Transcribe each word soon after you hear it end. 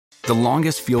The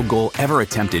longest field goal ever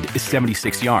attempted is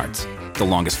 76 yards. The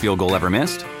longest field goal ever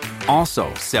missed?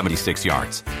 Also 76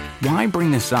 yards. Why bring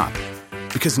this up?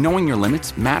 Because knowing your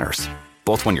limits matters,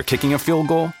 both when you're kicking a field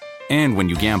goal and when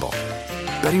you gamble.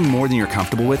 Betting more than you're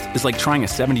comfortable with is like trying a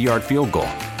 70-yard field goal.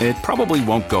 It probably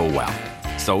won't go well.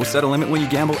 So set a limit when you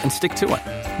gamble and stick to it.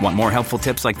 Want more helpful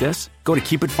tips like this? Go to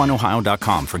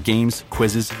keepitfunohio.com for games,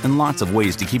 quizzes, and lots of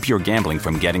ways to keep your gambling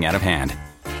from getting out of hand.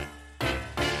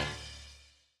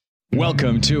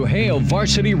 Welcome to Hail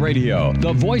Varsity Radio,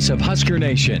 the voice of Husker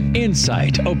Nation.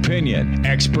 Insight, opinion,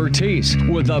 expertise,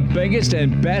 with the biggest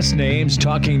and best names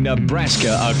talking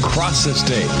Nebraska across the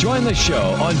state. Join the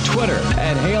show on Twitter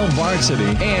at Hail Varsity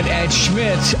and at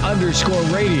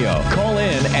Schmitz_radio. Call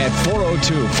in at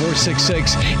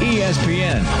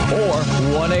 402-466-ESPN or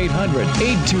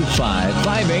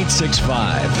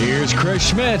 1-800-825-5865. Here's Chris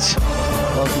Schmitz.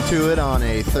 Welcome to it on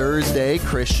a Thursday.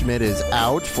 Chris Schmidt is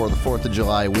out for the 4th of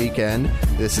July weekend.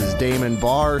 This is Damon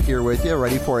Barr here with you,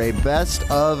 ready for a best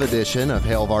of edition of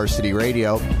Hail Varsity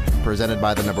Radio, presented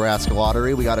by the Nebraska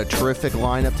Lottery. We got a terrific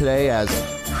lineup today. As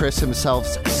Chris himself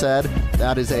said,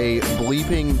 that is a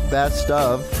bleeping best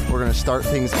of. We're going to start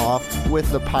things off with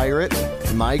the Pirate,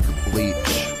 Mike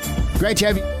Leach. Great to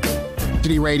have you.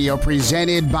 Radio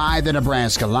presented by the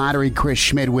Nebraska Lottery. Chris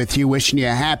Schmidt with you, wishing you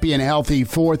a happy and healthy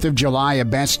 4th of July, a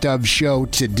best of show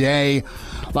today.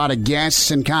 A lot of guests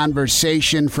and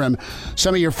conversation from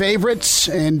some of your favorites,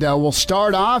 and we'll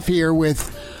start off here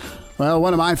with, well,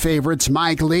 one of my favorites,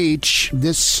 Mike Leach.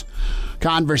 This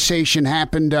conversation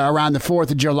happened around the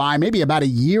 4th of July, maybe about a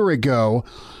year ago,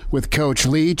 with Coach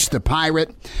Leach, the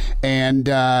Pirate, and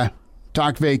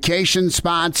talked vacation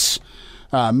spots,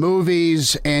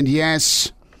 movies, and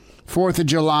yes, 4th of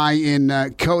July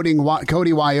in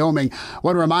Cody, Wyoming. I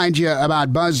want to remind you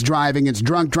about buzz driving. It's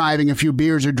drunk driving a few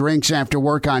beers or drinks after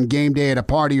work on game day at a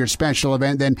party or special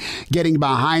event, then getting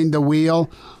behind the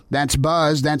wheel. That's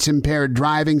buzz. That's impaired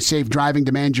driving. Safe driving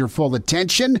demands your full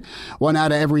attention. 1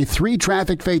 out of every 3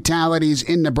 traffic fatalities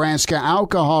in Nebraska,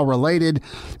 alcohol-related.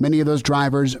 Many of those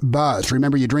drivers buzz.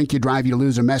 Remember, you drink, you drive, you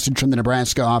lose. A message from the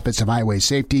Nebraska Office of Highway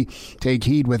Safety. Take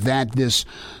heed with that this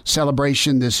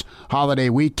celebration, this holiday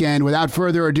weekend. Without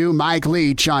further ado, Mike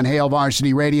Leach on Hail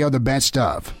Varsity Radio, the best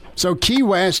of. So Key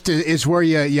West is where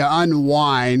you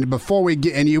unwind. Before we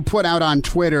get, and you put out on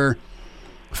Twitter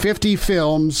 50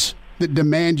 films that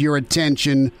demand your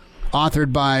attention,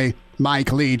 authored by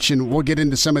Mike Leach, and we'll get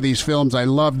into some of these films. I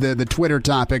love the Twitter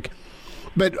topic,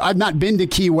 but I've not been to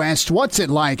Key West. What's it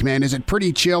like, man? Is it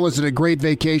pretty chill? Is it a great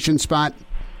vacation spot?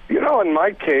 You know, in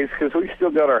my case, because we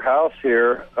still got our house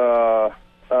here,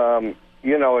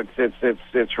 you know,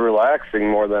 it's relaxing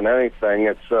more than anything.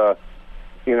 It's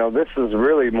you know, this is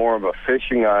really more of a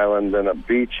fishing island than a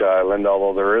beach island,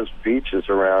 although there is beaches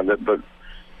around it, but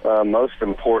most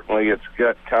importantly, it's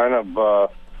got kind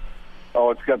of,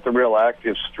 it's got the real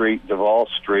active street, Duval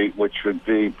Street, which would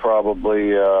be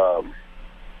probably a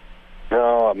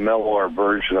mellower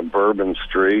version of Bourbon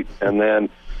Street. And then,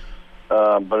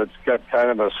 but it's got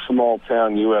kind of a small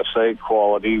town USA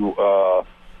quality. We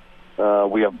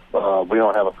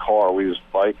don't have a car. We just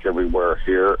bike everywhere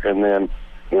here. And then,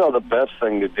 you know, the best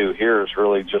thing to do here is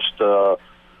really just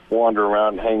wander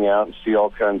around and hang out and see all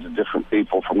kinds of different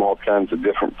people from all kinds of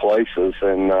different places,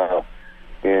 and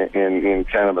in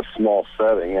kind of a small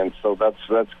setting, and so that's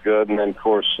good. And then, of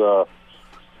course,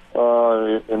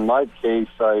 in my case,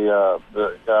 I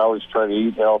always try to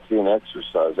eat healthy and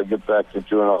exercise. I get back to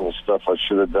doing all the stuff I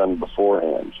should have done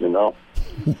beforehand, you know.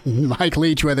 Mike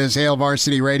Leach with his Hail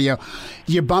Varsity Radio.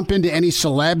 You bump into any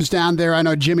celebs down there? I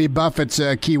know Jimmy Buffett's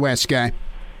a Key West guy.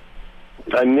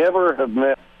 I never have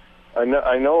met. I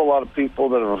know a lot of people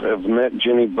that have met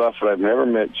Jimmy Buffett. I've never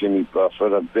met Jimmy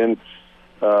Buffett. I've been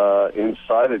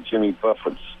inside of Jimmy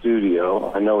Buffett's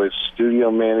studio. I know his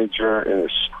studio manager and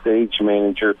his stage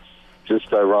manager.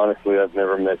 Just ironically, I've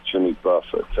never met Jimmy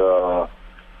Buffett. I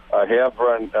have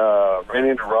ran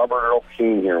into Robert Earl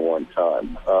Keen here one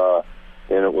time,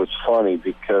 and it was funny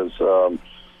because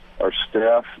our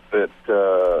staff at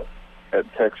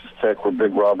Texas Tech were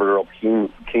big Robert Earl Keen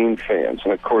fans,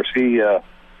 and of course he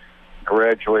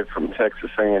graduated from Texas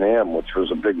A&M, which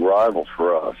was a big rival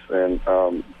for us, and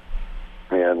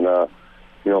you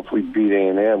know, if we beat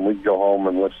A&M, we'd go home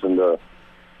and listen to,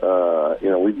 you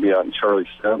know, we'd be out in Charlie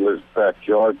Sandler's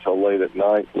backyard till late at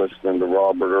night listening to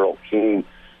Robert Earl Keen.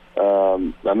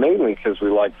 Mainly because we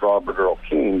liked Robert Earl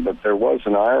Keen, but there was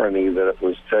an irony that it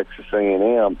was Texas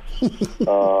A&M,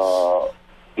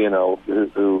 you know,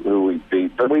 who we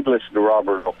beat. But we'd listen to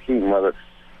Robert Earl Keen, whether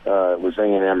it was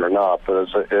A&M or not. But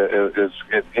it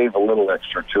gave a little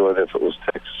extra to it if it was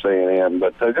Texas A&M.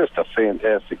 But just a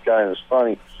fantastic guy. And it's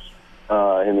funny,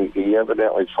 and he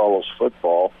evidently follows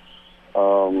football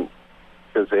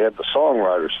because they had the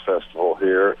Songwriters Festival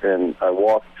here, and I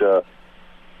walked out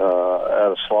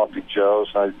of Sloppy Joe's,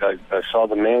 and I saw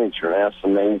the manager and asked the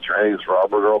manager, "Hey, is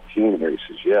Robert Earl Keen here?" He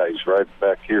says, "Yeah, he's right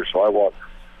back here." So I walked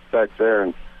back there,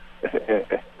 and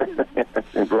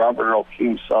and Robert Earl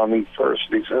Keen saw me first.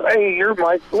 And he said, "Hey, you're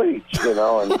Mike Leach," and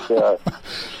so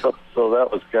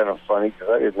that was kind of funny because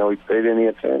I didn't know he paid any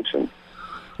attention.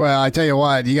 Well, I tell you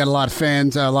what, you got a lot of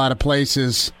fans, a lot of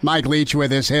places. Mike Leach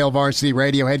with us, Hail Varsity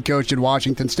Radio, head coach at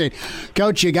Washington State.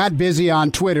 Coach, you got busy on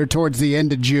Twitter towards the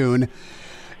end of June,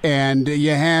 and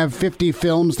you have 50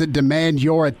 films that demand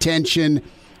your attention,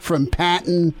 from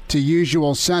Patton to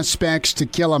Usual Suspects to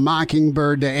Kill a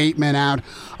Mockingbird to 8 Men Out.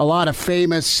 A lot of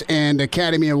famous and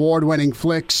Academy Award-winning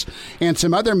flicks and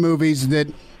some other movies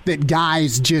that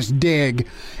guys just dig.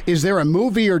 Is there a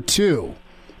movie or two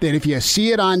that if you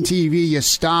see it on TV, you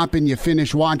stop and you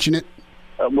finish watching it?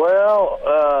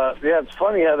 Yeah, it's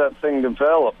funny how that thing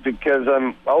developed because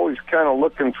I'm always kind of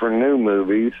looking for new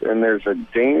movies, and there's a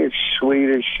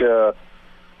Danish-Swedish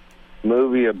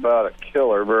movie about a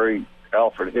killer, very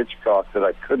Alfred Hitchcock, that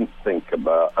I couldn't think of.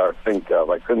 I couldn't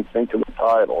think of the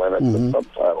title, and it's a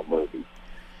subtitle movie.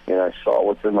 And I saw it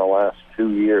within the last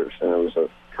 2 years, and it was a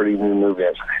pretty new movie.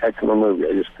 It's a heck of a movie.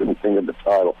 I just couldn't think of the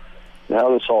title. And how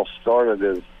this all started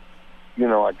is,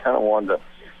 I kind of wanted to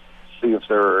see if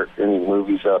there were any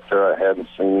movies out there I hadn't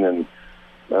seen, and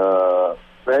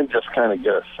then just kind of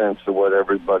get a sense of what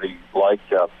everybody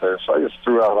liked out there. So I just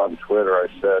threw out on Twitter, I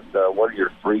said, what are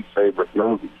your 3 favorite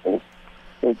movies? And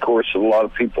of course, a lot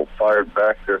of people fired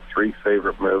back their 3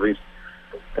 favorite movies.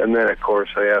 And then, of course,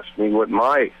 they asked me what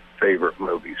my favorite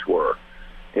movies were.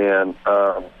 And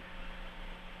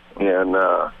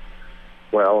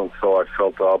so I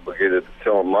felt obligated to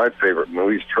tell them my favorite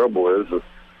movies. Trouble is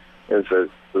it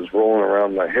was rolling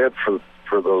around my head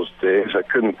for those days. I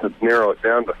couldn't narrow it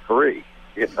down to 3,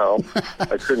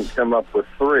 I couldn't come up with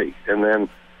 3. And then,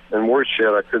 and worse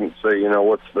yet, I couldn't say,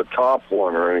 what's the top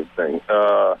one or anything.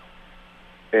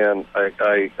 And so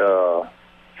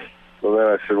then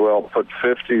I said, well, I'll put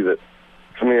 50 that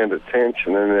command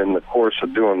attention. And in the course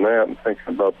of doing that and thinking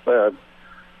about that, of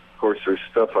course, there's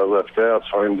stuff I left out,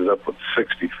 so I ended up with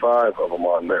 65 of them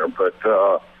on there. But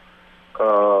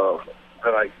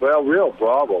Rio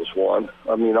Bravo's one.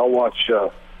 I mean, I'll watch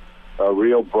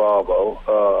Rio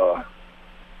Bravo,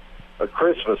 A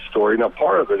Christmas Story. Now,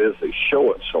 part of it is they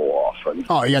show it so often.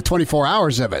 Oh, you got 24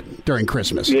 hours of it during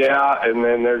Christmas. Yeah, and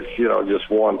then there's, just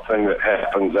one thing that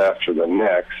happens after the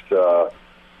next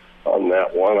on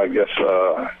that one. I guess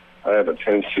I have a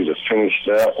tendency to finish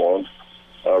that one.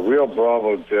 Rio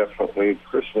Bravo, definitely.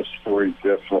 Christmas Story,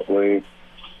 definitely.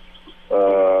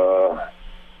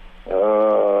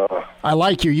 I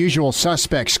like your Usual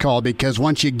Suspects call because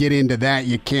once you get into that,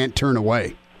 you can't turn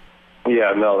away.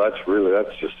 Yeah, no, that's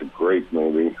just a great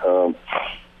movie.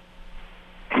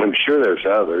 I'm sure there's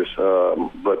others,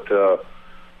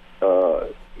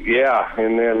 yeah.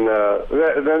 And then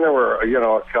there were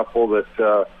a couple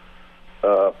that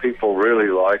people really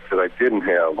liked that I didn't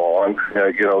have on.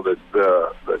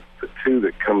 The 2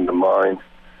 that come to mind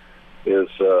is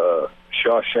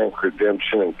Shawshank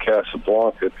Redemption and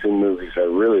Casablanca, 2 movies I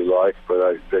really like,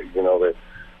 but they're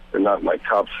not my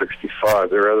top 65.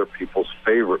 They're other people's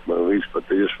favorite movies, but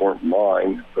they just weren't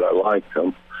mine, but I liked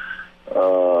them.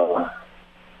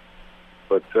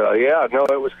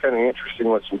 It was kind of interesting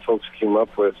what some folks came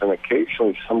up with, and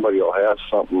occasionally somebody will have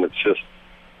something that's just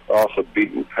off the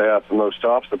beaten path. The most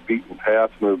off the beaten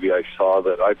path movie I saw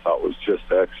that I thought was just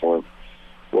excellent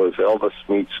was Elvis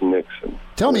Meets Nixon.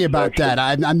 Tell me about that.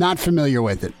 I'm not familiar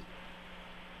with it.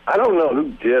 I don't know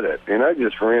who did it, and I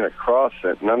just ran across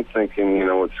it, and I'm thinking,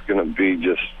 it's going to be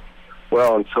just,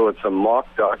 and so it's a mock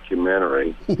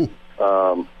documentary.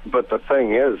 But the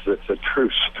thing is, it's a true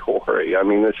story. I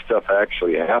mean, this stuff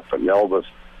actually happened. Elvis,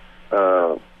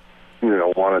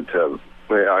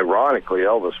 ironically,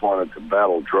 Elvis wanted to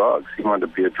battle drugs. He wanted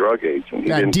to be a drug agent. He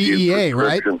didn't DEA,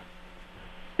 right?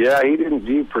 Yeah, he didn't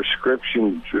view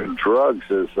prescription drugs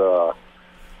as an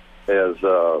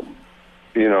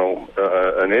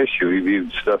issue. He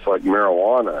viewed stuff like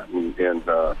marijuana and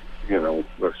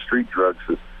street drugs.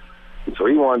 And so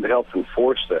he wanted to help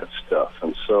enforce that stuff.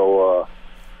 And so,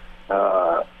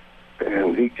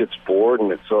 and he gets bored,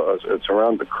 and it's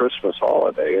around the Christmas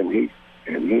holiday, and he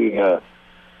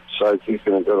decides he's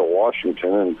going to go to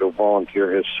Washington and go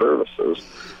volunteer his services.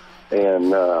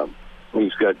 And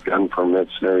he's got gun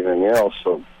permits and everything else.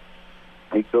 So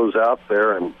he goes out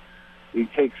there and he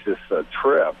takes this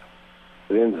trip.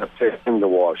 It ends up taking him to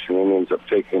Washington, ends up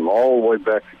taking him all the way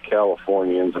back to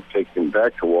California, ends up taking him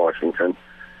back to Washington.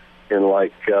 in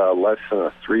like less than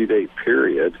a 3-day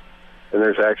period. And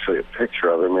there's actually a picture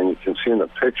of him, and you can see in the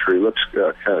picture he looks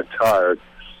kind of tired.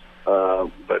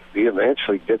 But he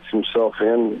eventually gets himself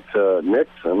into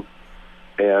Nixon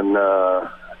and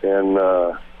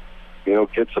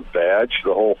gets a badge,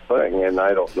 the whole thing. And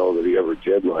I don't know that he ever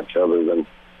did much other than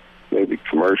maybe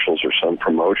commercials or some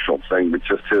promotional thing, but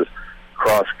just his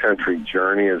cross-country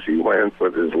journey as he went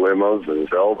with his limos and his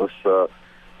Elvis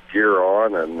gear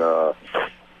on,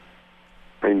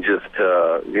 and just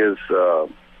his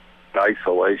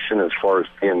isolation as far as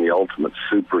being the ultimate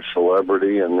super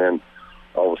celebrity, and then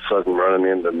all of a sudden running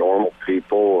into normal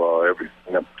people,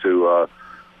 everything up to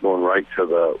going right to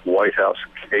the White House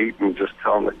gate and just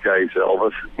telling the guy he's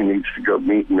Elvis, he needs to go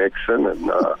meet Nixon,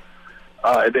 and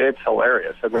it's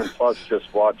hilarious. I mean, plus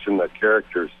just watching the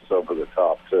characters is over the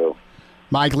top, too.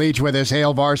 Mike Leach with us,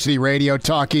 Hail Varsity Radio,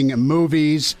 talking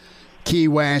movies, Key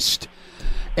West.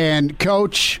 And,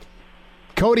 Coach,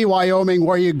 Cody, Wyoming,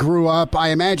 where you grew up, I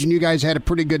imagine you guys had a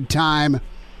pretty good time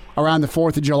around the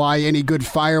 4th of July. Any good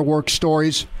fireworks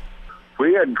stories?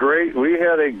 We had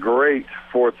a great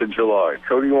 4th of July.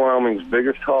 Cody, Wyoming's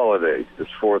biggest holiday is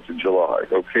 4th of July.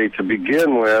 Okay, to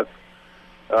begin with,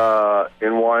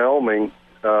 in Wyoming,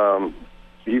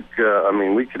 we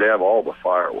could have all the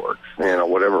fireworks.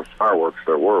 Whatever fireworks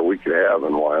there were, we could have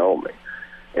in Wyoming.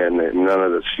 And none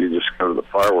of this, you just go to the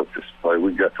fireworks display.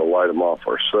 We got to light them off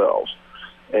ourselves.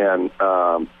 And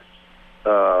at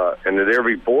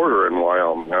every border in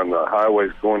Wyoming, on the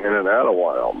highways going in and out of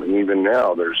Wyoming, even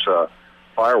now, there's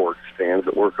fireworks stands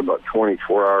that work about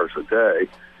 24 hours a day.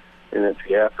 And if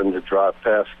you happen to drive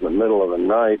past in the middle of the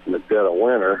night in the dead of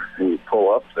winter and you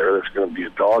pull up there's going to be a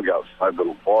dog outside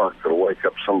that'll bark that'll wake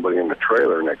up somebody in the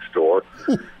trailer next door.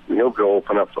 And he'll go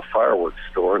open up the fireworks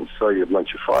store and sell you a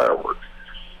bunch of fireworks.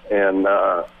 And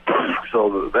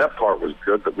so that part was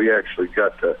good, that we actually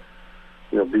got to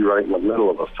be right in the middle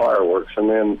of the fireworks. And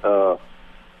then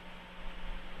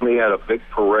we had a big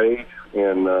parade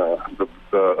and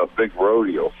a big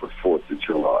rodeo for 4th of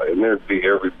July. And there'd be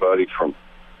everybody from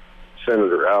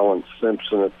Senator Alan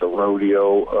Simpson at the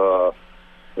rodeo.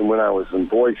 And when I was in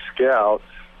Boy Scouts,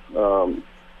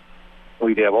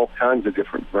 we'd have all kinds of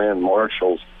different grand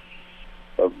marshals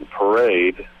of the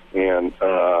parade. And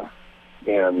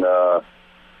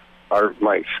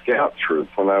my scout troop,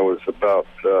 when I was about,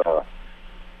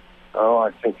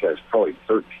 I think I was probably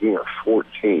 13 or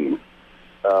 14,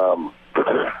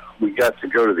 we got to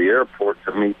go to the airport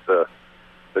to meet the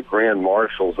grand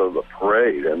marshals of the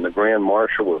parade, and the grand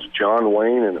marshal was John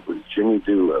Wayne, and it was Jimmy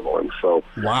Doolittle. And so,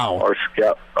 wow, our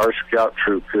scout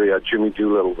troop, Jimmy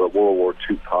Doolittle, the World War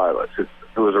II pilot.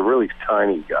 It was a really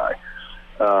tiny guy,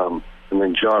 and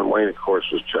then John Wayne, of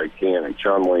course, was gigantic.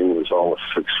 John Wayne was almost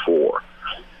 6'4",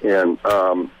 and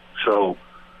so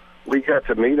we got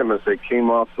to meet them as they came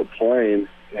off the plane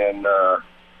and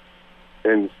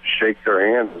shake their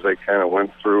hands as they kind of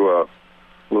went through a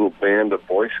little band of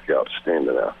Boy Scouts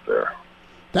standing out there.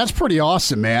 That's pretty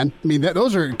awesome, man. I mean,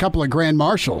 those are a couple of grand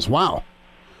marshals. Wow.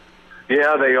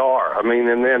 Yeah, they are. I mean,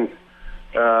 and then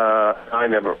I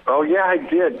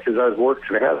did, because I was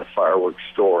working at a fireworks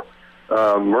store.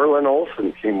 Merlin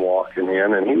Olsen came walking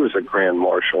in, and he was a grand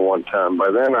marshal one time.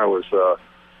 By then I was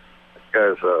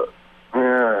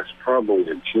probably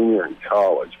a junior in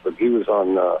college, but he was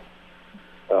on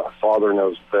Father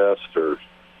Knows Best or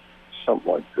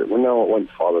something like that. Well, no, it wasn't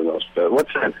Father Knows Best.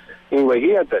 What's that? Anyway, he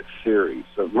had that series.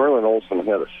 Merlin Olsen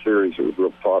had a series that was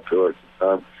real popular at the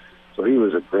time. So he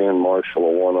was a grand marshal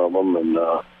of one of them, and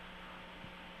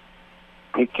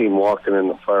he came walking in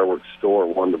the fireworks store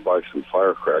and wanted to buy some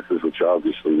firecrackers, which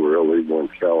obviously were illegal in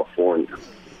California.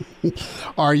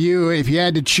 Are you, if you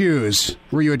had to choose,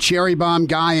 were you a cherry bomb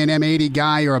guy, an M80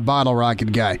 guy, or a bottle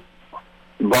rocket guy?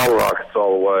 Bottle rockets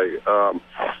all the way.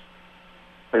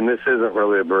 And this isn't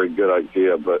really a very good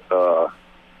idea, but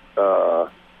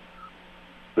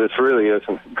this really isn't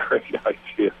a great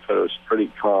idea, but it was pretty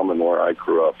common where I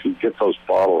grew up. You'd get those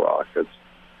bottle rockets,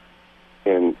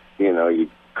 and,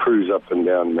 you'd cruise up and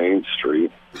down Main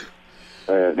Street,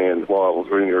 or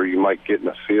you might get in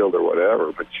a field or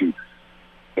whatever, but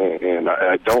and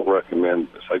I don't recommend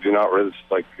this. I do not. It's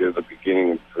like the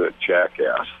beginning of the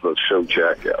Jackass, the show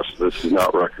Jackass. This is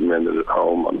not recommended at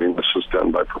home. I mean, this was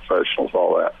done by professionals,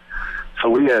 all that. So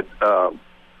we had,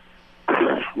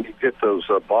 you get those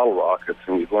bottle rockets,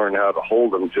 and you learn how to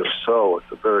hold them just so at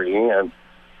the very end,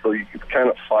 so you could kind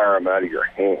of fire them out of your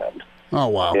hand. Oh,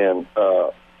 wow. And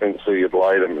so you'd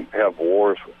light them and have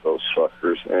wars with those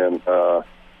suckers. And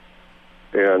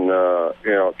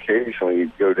occasionally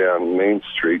you'd go down Main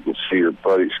Street and see your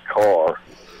buddy's car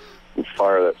and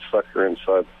fire that sucker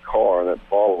inside the car, and that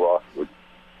bottle rocket would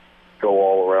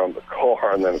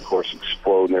car, and then, of course,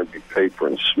 explode, and there'd be paper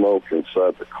and smoke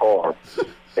inside the car.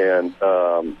 And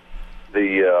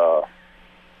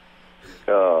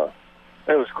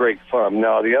it was great fun.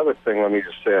 Now, the other thing, let me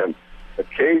just say,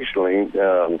 occasionally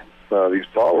these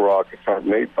bottle rockets aren't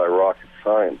made by rocket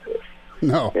scientists.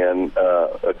 No. And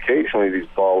occasionally these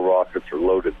bottle rockets are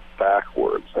loaded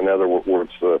backwards. In other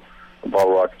words, the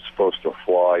bottle rocket's supposed to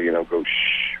fly, go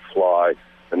fly,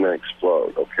 and then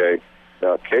explode, okay?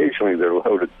 Now, occasionally they're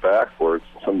loaded backwards,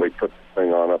 and somebody put the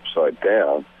thing on upside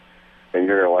down, and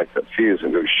you're going to light that fuse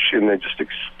and go and it just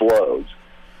explodes.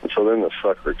 And so then the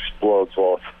sucker explodes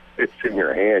while it's in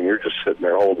your hand. You're just sitting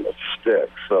there holding a stick.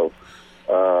 So,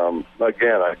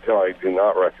 again, I do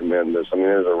not recommend this. I mean,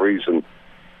 there's a reason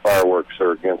fireworks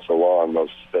are against the law in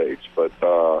most states. But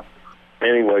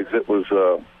anyways, it was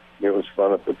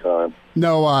fun at the time.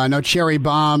 No cherry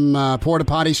bomb porta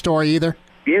potty story either?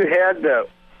 You had to,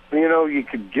 you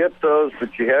could get those, but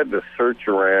you had to search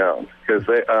around because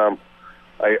they,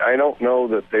 I don't know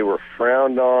that they were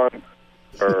frowned on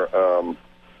or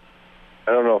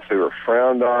I don't know if they were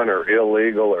frowned on or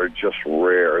illegal or just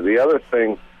rare. The other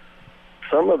thing,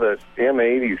 some of the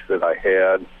M80s that I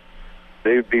had,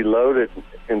 they'd be loaded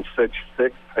in such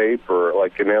thick paper,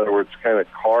 like in other words, kind of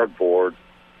cardboard.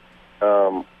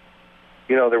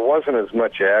 There wasn't as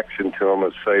much action to them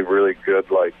as, say, really good,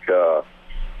 like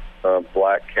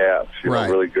Black Cats, right.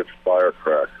 Really good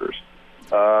firecrackers.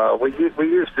 We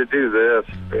used to do this,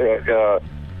 and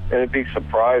it'd be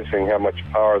surprising how much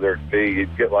power there'd be.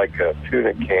 You'd get like a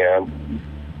tuna can,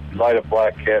 light a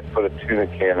Black Cat, put a tuna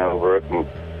can over it, and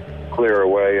clear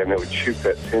away, and it would shoot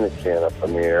that tuna can up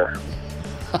in the air.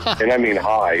 And I mean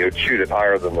high. It would shoot it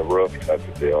higher than the roof type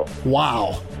of deal.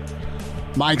 Wow.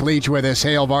 Mike Leach with us,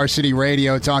 Hail Varsity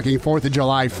Radio, talking 4th of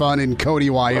July fun in Cody,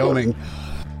 Wyoming.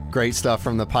 Great stuff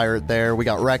from the Pirate there. We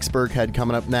got Rex Burkhead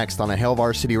coming up next on a Hail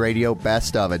Varsity Radio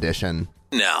Best of Edition.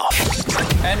 Now.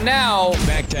 And now,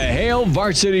 back to Hail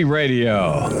Varsity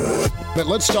Radio. But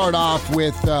let's start off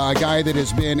with a guy that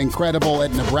has been incredible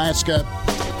at Nebraska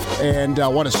and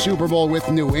won a Super Bowl with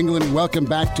New England. Welcome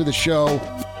back to the show.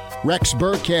 Rex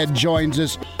Burkhead joins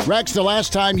us. Rex, the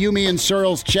last time you, me, and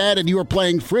Searles chatted, you were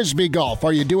playing Frisbee golf.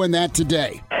 Are you doing that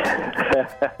today?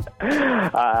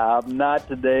 I'm not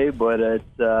today, but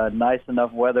it's nice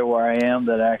enough weather where I am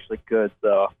that I actually could.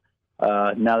 So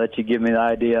now that you give me the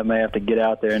idea, I may have to get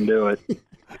out there and do it.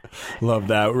 Love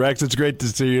that. Rex, it's great to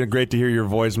see you and great to hear your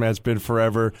voice, man. It's been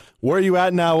forever. Where are you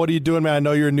at now? What are you doing, man? I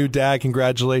know you're a new dad.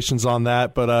 Congratulations on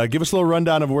that. But give us a little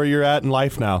rundown of where you're at in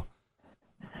life now.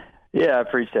 Yeah, I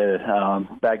appreciate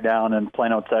it. Back down in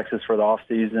Plano, Texas for the off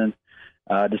season.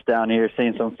 Just down here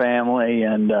seeing some family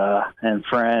and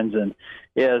friends, and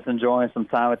just enjoying some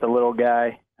time with the little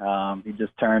guy. He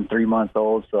just turned 3 months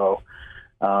old, so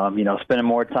spending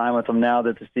more time with him now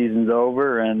that the season's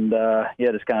over, and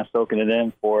just kind of soaking it in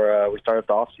before we start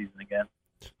the off season again.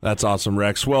 That's awesome,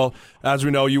 Rex. Well, as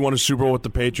we know, you won a Super Bowl with the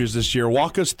Patriots this year.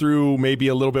 Walk us through maybe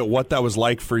a little bit what that was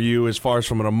like for you as far as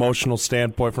from an emotional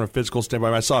standpoint, from a physical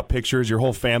standpoint. I saw pictures. Your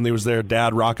whole family was there,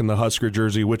 Dad rocking the Husker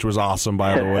jersey, which was awesome,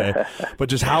 by the way. But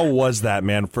just how was that,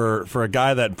 man, for a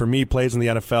guy that, for me, plays in the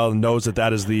NFL and knows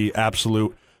that is the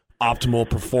absolute optimal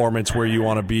performance where you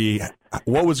want to be?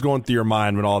 What was going through your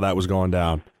mind when all that was going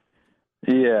down?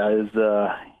 Yeah, it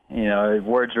was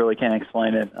words really can't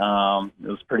explain it. It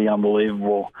was pretty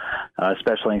unbelievable,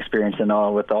 especially experiencing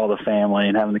all with all the family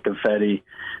and having the confetti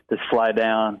just fly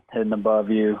down, hitting above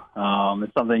you.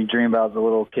 It's something you dream about as a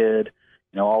little kid,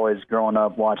 always growing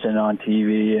up watching it on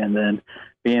TV and then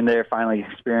being there, finally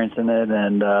experiencing it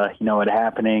and, it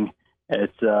happening.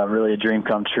 It's really a dream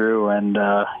come true. And,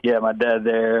 my dad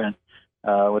there and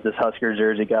with this Husker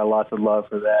jersey, got lots of love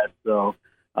for that. So,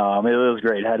 it was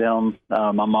great. Had him,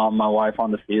 my mom, my wife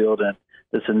on the field, and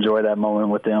just enjoy that moment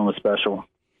with them was special.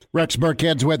 Rex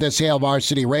Burkhead's with us, Hail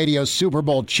Varsity Radio, Super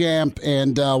Bowl champ,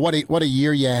 and what a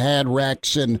year you had,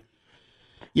 Rex. And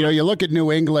you look at New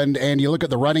England and you look at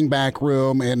the running back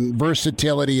room, and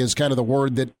versatility is kind of the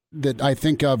word that I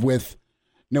think of with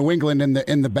New England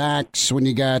in the backs when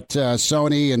you got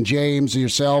Sony and James,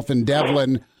 yourself and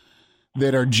Devlin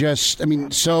that are just,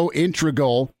 so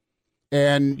integral,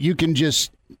 and you can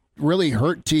just really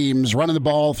hurt teams, running the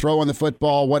ball, throwing the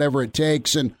football, whatever it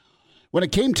takes. And when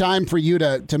it came time for you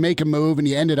to make a move and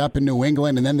you ended up in New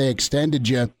England and then they extended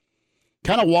you,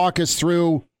 kind of walk us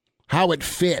through how it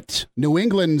fit. New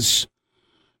England's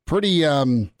pretty...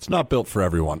 it's not built for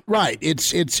everyone. Right.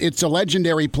 It's a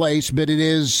legendary place, but it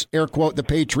is, air quote, the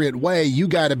Patriot way. You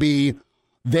got to be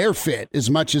their fit as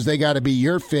much as they got to be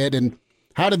your fit. And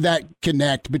how did that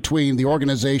connect between the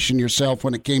organization, yourself,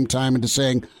 when it came time into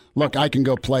saying, look, I can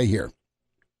go play here?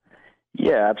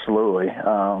 Yeah, absolutely.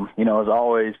 It's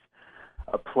always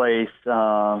a place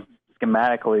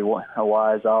schematically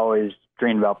wise. I always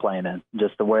dreamed about playing in.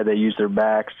 Just the way they use their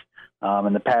backs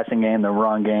in the passing game, the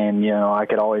run game. I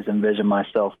could always envision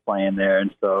myself playing there,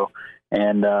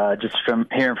 and just from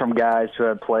hearing from guys who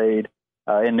have played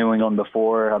in New England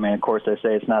before. I mean, of course, they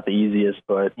say it's not the easiest,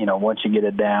 but once you get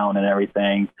it down and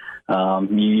everything,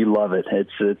 you love it.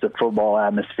 It's a football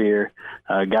atmosphere.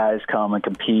 Guys come and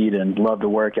compete and love to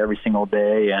work every single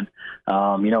day, and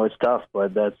it's tough,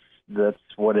 but that's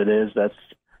what it is. That's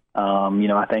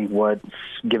I think what's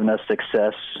given us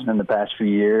success in the past few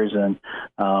years, and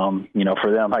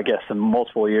for them, I guess in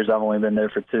multiple years. I've only been there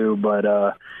for 2, but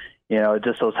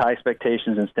just those high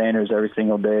expectations and standards every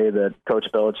single day that Coach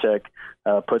Belichick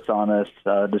puts on us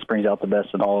just brings out the best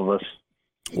in all of us.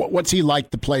 What's he like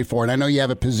to play for? And I know you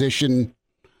have a position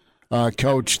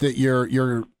coach that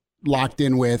you're locked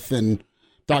in with, and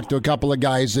talked to a couple of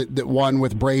guys that won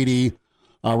with Brady.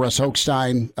 Russ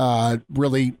Hochstein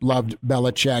really loved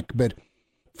Belichick. But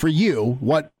for you,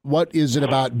 what is it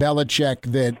about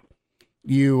Belichick that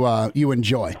you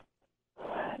enjoy?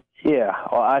 Yeah,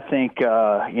 well, I think,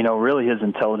 really his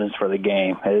intelligence for the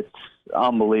game. It's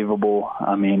unbelievable.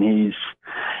 I mean,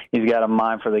 he's got a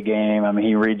mind for the game. I mean,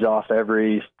 he reads off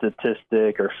every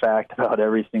statistic or fact about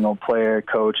every single player,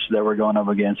 coach that we're going up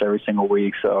against every single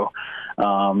week. So,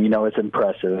 it's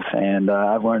impressive. And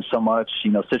I've learned so much,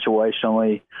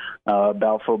 situationally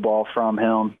about football from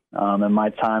him in my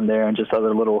time there, and just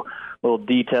other little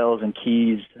details and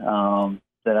keys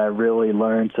that I really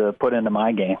learned to put into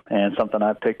my game, and something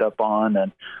I've picked up on,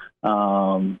 and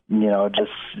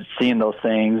just seeing those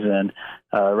things and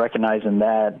recognizing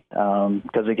that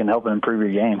because it can help improve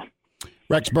your game.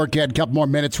 Rex Burkhead, a couple more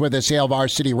minutes with us, Hail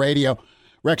Varsity Radio.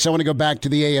 Rex, I want to go back to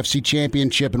the AFC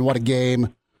Championship, and what a game.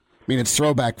 I mean, it's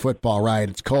throwback football, right?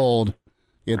 It's cold,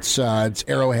 it's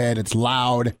Arrowhead, it's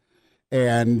loud,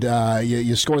 and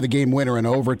you score the game winner in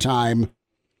overtime.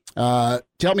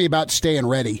 Tell me about staying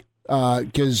ready.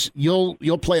 Because you'll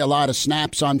play a lot of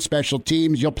snaps on special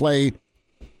teams. You'll play,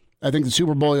 I think the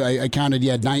Super Bowl, I counted,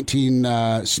 you had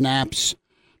 19 snaps,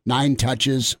 9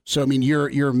 touches. So, I mean,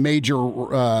 you're a major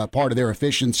part of their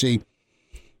efficiency.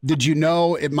 Did you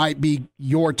know it might be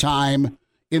your time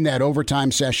in that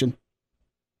overtime session?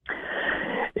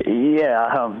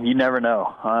 Yeah, you never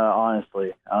know,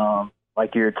 honestly.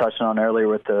 Like you were touching on earlier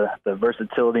with the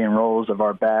versatility and roles of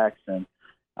our backs, and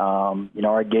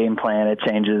our game plan, it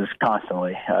changes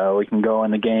constantly. We can go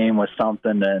in the game with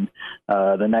something, and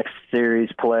the next series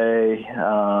play,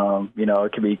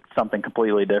 it could be something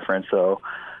completely different. So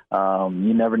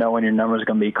you never know when your number is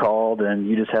going to be called, and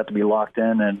you just have to be locked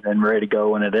in and ready to go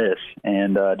when it is,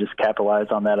 and just capitalize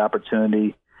on that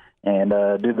opportunity and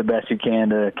do the best you can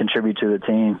to contribute to the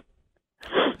team.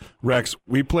 Rex,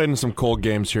 we played in some cold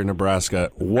games here in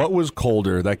Nebraska. What was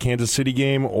colder, that Kansas City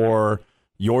game or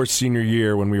your senior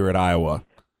year when we were at Iowa?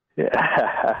 Yeah.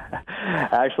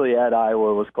 Actually, at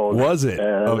Iowa was cold. Was it?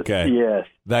 Okay. Yes.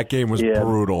 That game was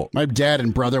brutal. My dad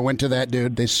and brother went to that,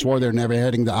 dude. They swore they're never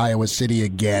heading to Iowa City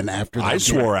again after that. I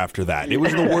swore after that. It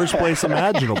was the worst place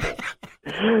imaginable.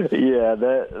 Yeah,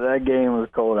 that game was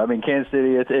cold. I mean, Kansas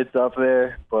City, it's up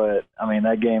there, but, I mean,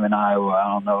 that game in Iowa, I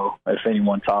don't know if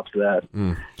anyone tops that.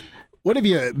 What have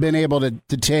you been able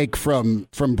to take from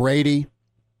Brady,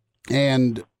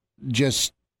 and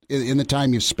just in the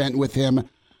time you've spent with him?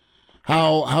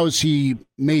 How's he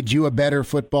made you a better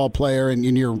football player? And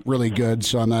you're really good,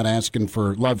 so I'm not asking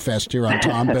for love fest here on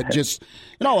Tom, but just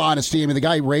in all honesty, I mean, the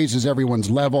guy raises everyone's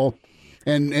level.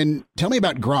 And tell me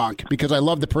about Gronk, because I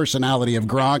love the personality of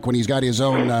Gronk when he's got his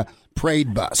own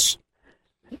parade bus.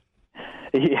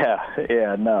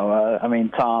 Yeah, no. I mean,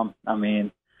 Tom,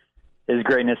 his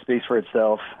greatness speaks for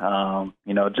itself.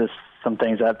 Just some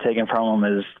things I've taken from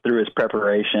him is through his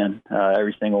preparation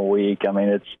every single week. I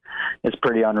mean, it's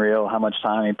pretty unreal how much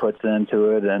time he puts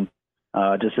into it, and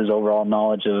just his overall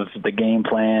knowledge of the game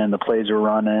plan, the plays we're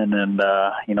running, and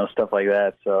stuff like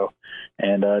that. So,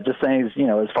 and just things,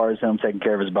 as far as him taking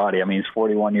care of his body. I mean, he's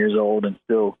 41 years old and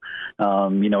still,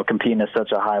 competing at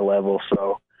such a high level.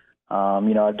 So,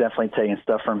 I've definitely taken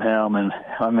stuff from him, and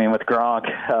I mean, with Gronk,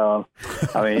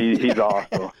 he's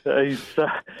awesome.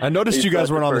 I noticed you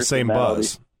guys weren't on the same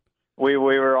bus. We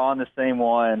were on the same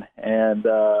one, and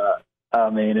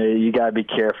you got to be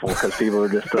careful because people are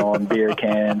just throwing beer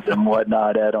cans and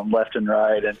whatnot at him left and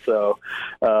right, and so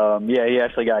he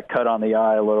actually got cut on the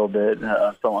eye a little bit.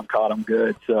 Someone caught him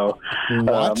good. So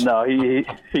no,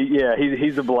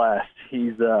 he's a blast.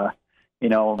 He's the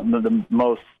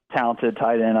most talented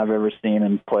tight end I've ever seen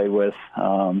and played with,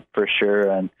 for sure.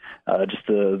 And just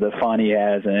the fun he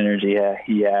has and energy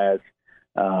he has.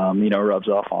 rubs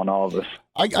off on all of us.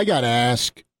 I got to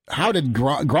ask, how did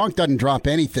Gronk doesn't drop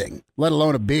anything, let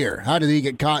alone a beer? How did he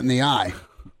get caught in the eye?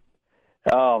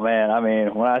 Oh, man, I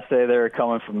mean, when I say they were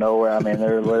coming from nowhere, I mean,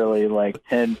 there were literally like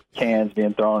 10 cans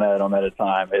being thrown at him at a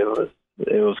time. It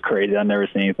was crazy. I've never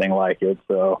seen anything like it.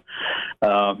 So,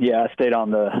 I stayed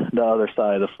on the other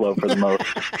side of the float for the most.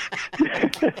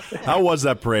 How was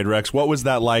that parade, Rex? What was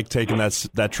that like, taking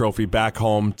that trophy back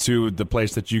home to the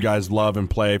place that you guys love and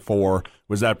play for?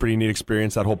 Was that a pretty neat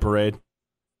experience, that whole parade?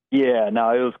 Yeah, no,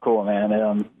 it was cool,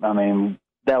 man. I mean,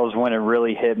 that was when it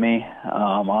really hit me,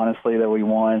 honestly, that we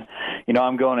won.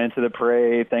 I'm going into the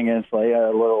parade thinking it's like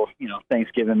a little,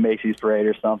 Thanksgiving Macy's parade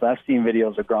or something. I've seen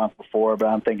videos of Gronk before, but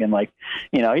I'm thinking like,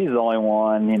 he's the only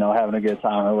one, having a good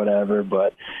time or whatever.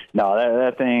 But no,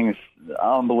 that thing's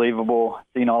unbelievable.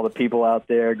 Seeing all the people out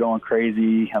there going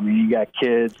crazy. I mean, you got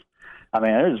kids. I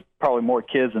mean, there's probably more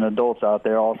kids than adults out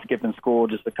there all skipping school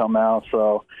just to come out.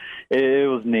 So it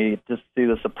was neat just to see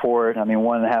the support. I mean,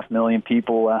 1.5 million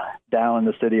people down in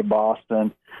the city of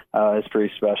Boston. It's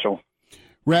pretty special.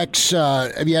 Rex,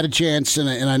 have you had a chance, and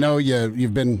I know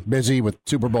you've been busy with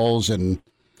Super Bowls and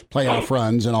playoff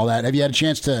runs and all that. Have you had a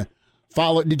chance to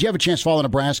follow? Did you have a chance to follow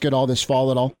Nebraska at all this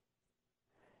fall at all?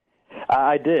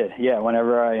 I did, yeah.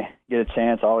 Whenever I get a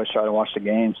chance, I always try to watch the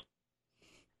games.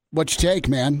 What's your take,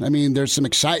 man? I mean, there's some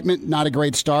excitement, not a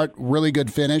great start, really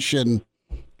good finish, and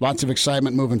lots of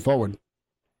excitement moving forward.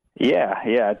 Yeah,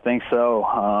 I think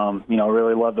so.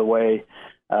 Really love the way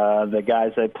the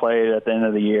guys they played at the end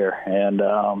of the year. And,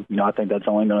 I think that's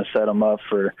only going to set them up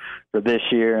for this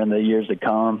year and the years to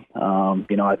come.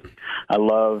 I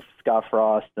love Scott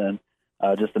Frost and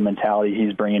just the mentality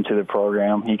he's bringing to the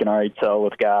program. He can already tell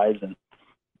with guys and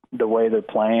the way they're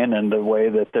playing and the way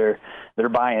that they're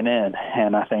buying in.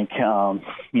 And I think,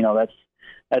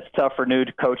 that's tough for new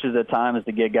coaches at times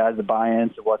to get guys to buy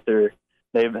into what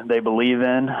they believe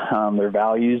in, their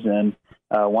values. And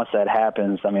once that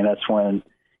happens, I mean, that's when,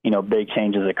 big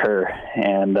changes occur.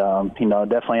 And,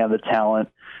 definitely have the talent.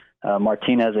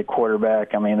 Martinez at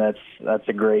quarterback. I mean, that's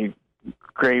a great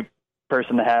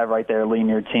person to have right there leading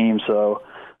your team. So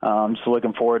I'm just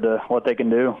looking forward to what they can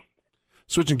do.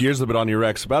 Switching gears a bit on you,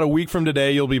 Rex. About a week from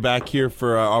today, you'll be back here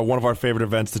for one of our favorite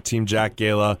events, the Team Jack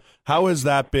Gala. How has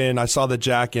that been? I saw that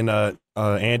Jack and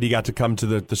Andy got to come to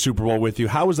the Super Bowl with you.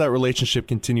 How has that relationship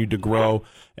continued to grow?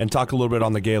 And talk a little bit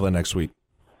on the gala next week.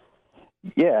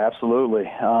 Yeah,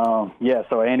 absolutely.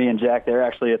 So Andy and Jack, they're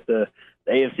actually at the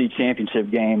AFC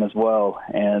Championship game as well.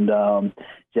 And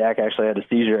Jack actually had a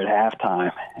seizure at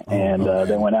halftime. And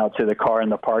they went out to the car in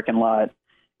the parking lot.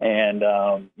 And,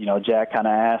 Jack kind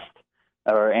of asked,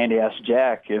 or Andy asked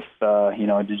Jack if,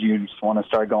 did you just want to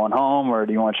start going home or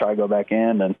do you want to try to go back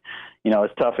in? And, as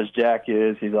tough as Jack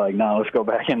is, he's like, no, let's go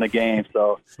back in the game.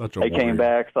 So they came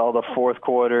back, saw the fourth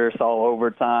quarter, saw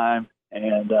overtime,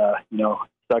 and,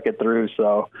 stuck it through.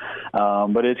 So,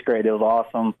 but it's great. It was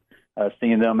awesome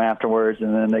seeing them afterwards.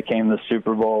 And then they came to the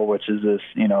Super Bowl, which is this,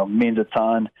 means a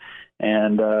ton.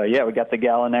 And, we got the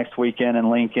gala next weekend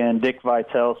in Lincoln. Dick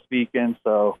Vitale speaking.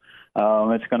 So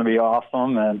it's going to be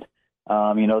awesome. And,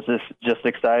 just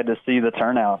excited to see the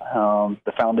turnout.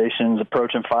 The foundation's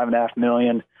approaching $5.5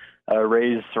 million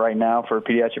raised right now for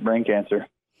pediatric brain cancer.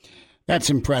 That's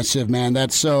impressive, man.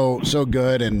 That's so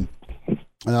good. And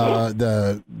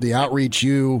the outreach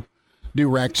you do,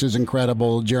 Rex, is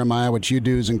incredible. Jeremiah, what you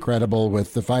do is incredible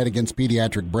with the fight against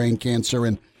pediatric brain cancer.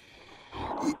 And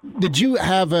did you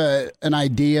have an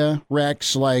idea,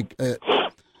 Rex, like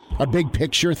a big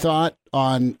picture thought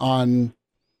on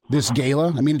this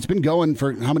gala? I mean, it's been going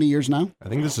for how many years now? I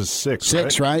think this is 6.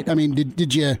 6, right? I mean,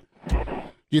 did you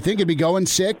think it'd be going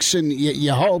 6? And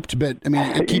you hoped, but I mean,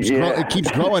 it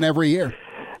keeps growing every year.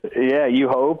 Yeah, you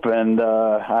hope, and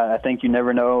I think you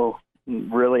never know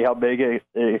really how big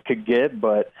it could get,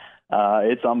 but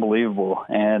it's unbelievable.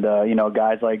 And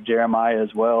guys like Jeremiah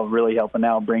as well, really helping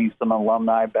out, bringing some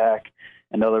alumni back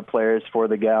and other players for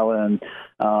the gala,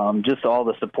 and just all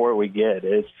the support we get.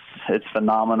 It's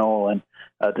phenomenal, and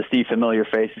to see familiar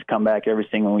faces come back every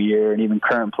single year, and even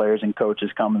current players and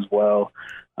coaches come as well.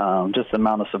 Just the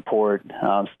amount of support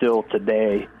still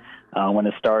today when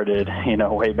it started,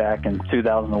 way back in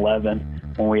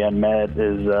 2011 when we had met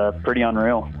is pretty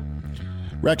unreal.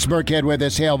 Rex Burkhead with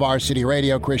us, Hail Varsity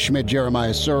Radio, Chris Schmidt,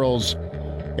 Jeremiah Searles,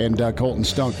 and Colton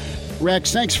Stone.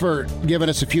 Rex, thanks for giving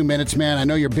us a few minutes, man. I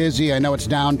know you're busy. I know it's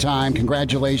downtime.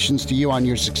 Congratulations to you on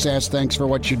your success. Thanks for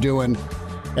what you're doing,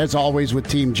 as always, with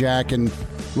Team Jack, and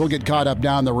we'll get caught up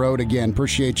down the road again.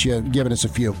 Appreciate you giving us a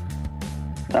few.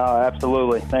 Oh,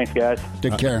 absolutely. Thanks, guys.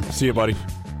 Take care. See you, buddy.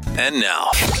 And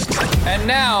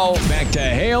now, back to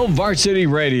Hail Varsity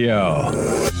Radio.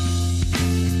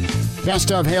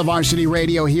 Best of Hail Varsity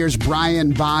Radio. Here's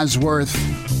Brian Bosworth.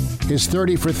 His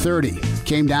 30 for 30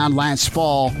 came down last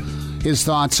fall. His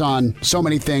thoughts on so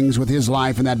many things with his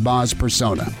life and that Boz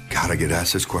persona. God, I get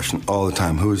asked this question all the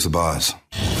time. Who is the Boz?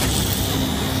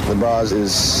 The Boz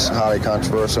is highly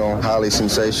controversial, highly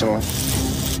sensational.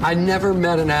 I never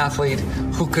met an athlete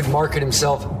who could market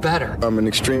himself better. I'm an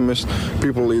extremist.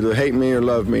 People either hate me or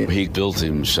love me. He built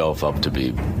himself up to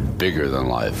be bigger than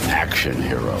life, action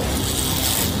hero.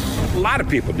 A lot of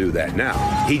people do that now.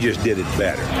 He just did it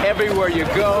better. Everywhere you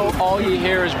go, all you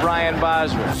hear is Brian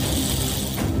Bosworth.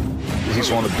 He's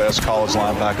one of the best college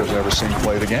linebackers I've ever seen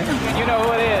play the game. You know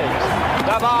who it is,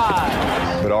 the Boz.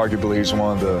 But arguably he's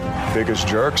one of the biggest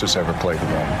jerks that's ever played the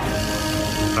game.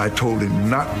 I told him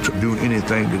not to do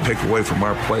anything to take away from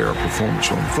our player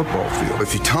performance on the football field.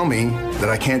 If you tell me that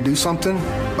I can't do something,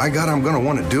 by God, I'm going to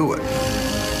want to do it.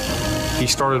 He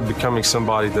started becoming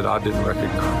somebody that I didn't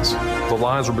recognize. The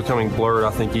lines were becoming blurred, I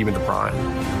think, even to Brian.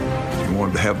 You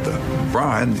wanted to have the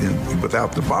Brian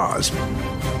without the Boz.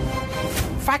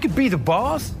 If I could be the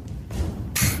Boz,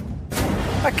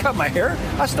 I cut my hair,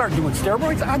 I start doing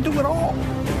steroids, I do it all.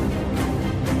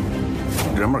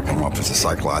 Dude, I'm going to come up as a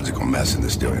psychological mess in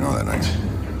this deal, you know that, right?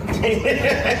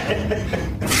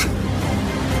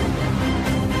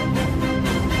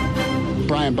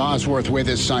 Brian Bosworth with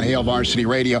us on Hail Varsity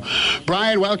Radio.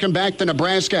 Brian, welcome back to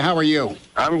Nebraska. How are you?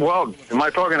 I'm well. Am I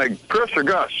talking to Chris or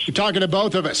Gus? You're talking to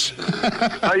both of us.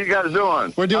 How you guys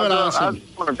doing? We're doing awesome.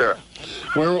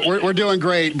 We're doing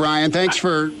great, Brian. Thanks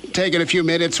for taking a few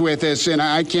minutes with us, and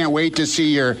I can't wait to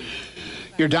see your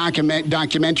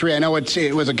documentary. I know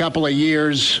it was a couple of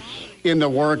years in the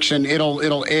works, and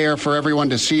it'll air for everyone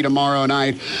to see tomorrow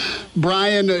night.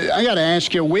 Brian, I got to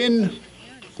ask you,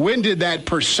 when did that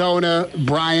persona,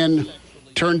 Brian,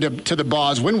 turn to the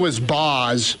Boz? When was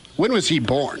he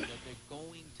born?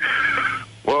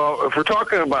 Well, if we're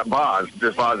talking about Boz,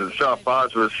 just Boz itself,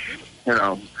 Boz was, he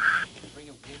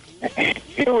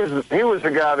was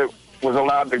the guy that was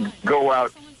allowed to go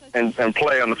out and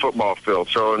play on the football field.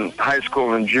 So in high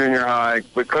school and junior high,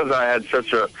 because I had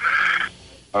such a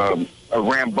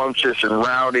rambunctious and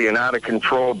rowdy and out of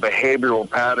control behavioral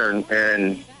pattern,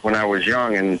 and when I was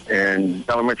young in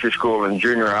elementary school and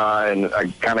junior high, and I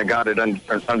kind of got it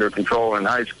under control in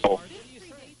high school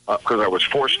because I was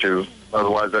forced to.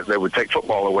 Otherwise, they would take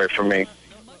football away from me.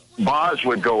 Boz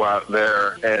would go out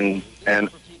there, and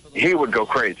he would go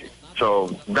crazy. So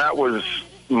that was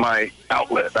my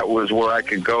outlet. That was where I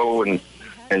could go and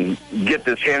get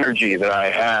this energy that I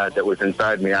had that was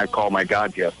inside me. I call my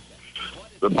God gift.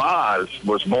 The Boz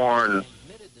was born,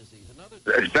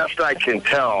 as best I can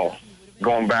tell,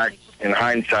 going back in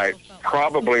hindsight,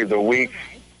 probably the week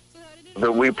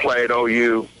that we played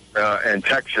OU in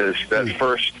Texas, that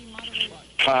first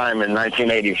time in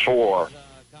 1984,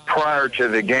 prior to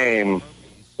the game,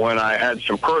 when I had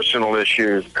some personal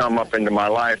issues come up into my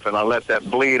life, and I let that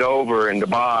bleed over into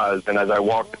Boz. And as I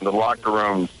walked into the locker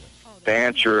room to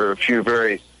answer a few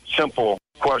very simple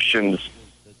questions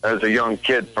as a young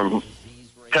kid from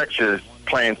Texas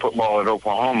playing football at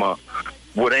Oklahoma,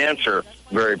 would answer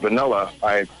very vanilla.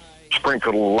 I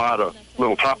sprinkled a lot of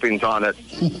little toppings on it,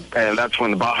 and that's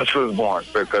when the Boz was born,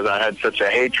 because I had such a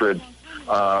hatred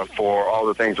for all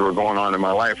the things that were going on in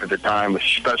my life at the time,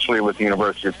 especially with the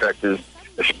University of Texas,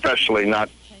 especially not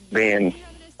being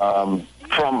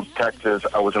from Texas.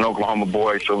 I was an Oklahoma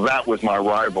boy, so that was my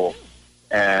rival,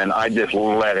 and I just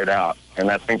let it out. And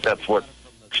I think that's what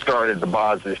started the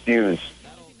Boz's fuse.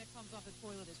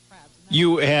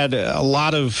 You had a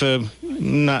lot of,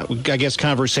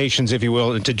 conversations, if you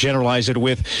will, to generalize it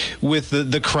with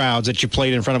the crowds that you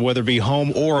played in front of, whether it be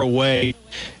home or away.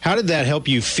 How did that help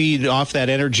you feed off that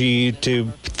energy to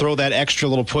throw that extra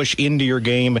little push into your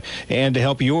game and to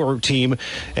help your team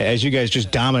as you guys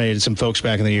just dominated some folks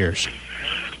back in the years?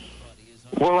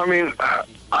 Well, I mean,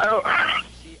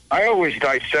 I always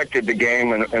dissected the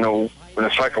game in a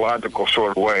psychological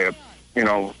sort of way.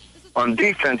 On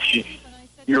defense,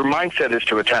 your mindset is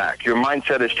to attack. Your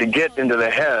mindset is to get into the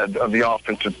head of the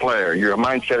offensive player. Your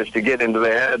mindset is to get into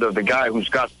the head of the guy who's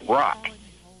got the rock.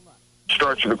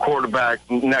 Starts with the quarterback.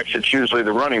 Next, it's usually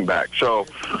the running back. So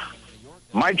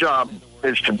my job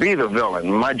is to be the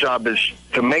villain. My job is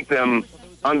to make them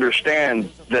understand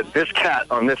that this cat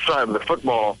on this side of the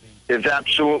football is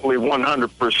absolutely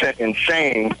 100%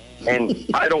 insane, and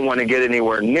I don't want to get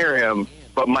anywhere near him,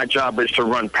 but my job is to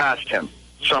run past him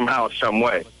somehow, some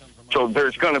way. So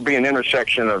there's going to be an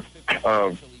intersection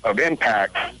of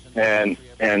impact, and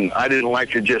I didn't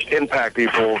like to just impact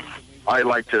people. I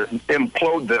like to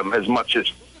implode them as much as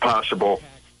possible.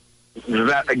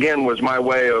 That, again, was my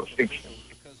way of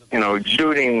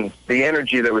exuding the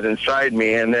energy that was inside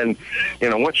me. And then,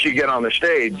 once you get on the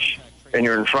stage and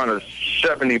you're in front of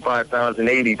 75,000,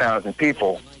 80,000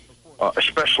 people,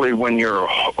 especially when you're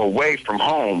away from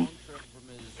home,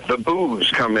 the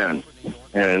boos come in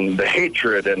and the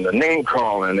hatred and the name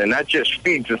calling, and that just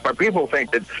feeds us. But people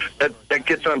think that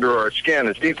gets under our skin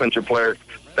as defensive players.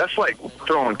 That's like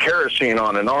throwing kerosene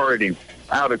on an already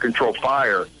out of control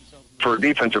fire for a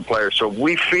defensive player. So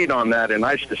we feed on that, and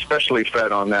I especially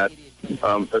fed on that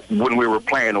when we were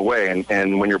playing away.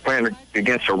 And when you're playing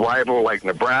against a rival like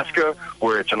Nebraska,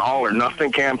 where it's an all or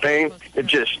nothing campaign, it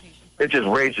just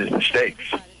raises the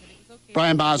stakes.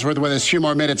 Brian Bosworth with us. A few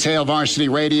more minutes. Hail Varsity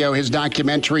Radio. His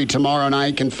documentary tomorrow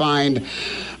night. Can find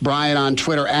Brian on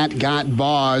Twitter at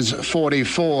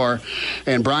GotBoz44.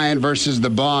 And Brian versus the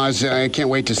Boz. I can't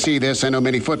wait to see this. I know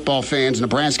many football fans,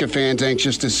 Nebraska fans,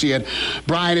 anxious to see it.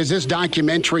 Brian, is this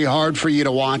documentary hard for you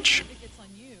to watch?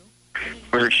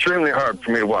 It was extremely hard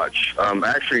for me to watch. I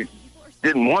actually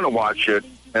didn't want to watch it,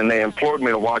 and they implored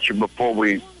me to watch it before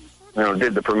we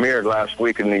did the premiere last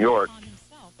week in New York.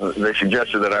 They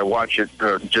suggested that I watch it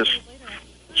just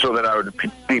so that I would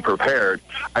be prepared.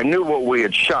 I knew what we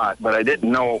had shot, but I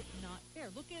didn't know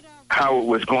how it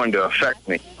was going to affect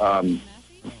me.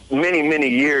 Many, many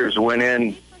years went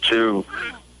into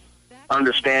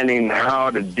understanding how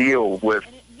to deal with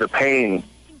the pain.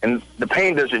 And the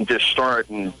pain doesn't just start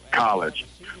in college.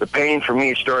 The pain for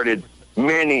me started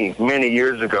many, many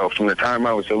years ago, from the time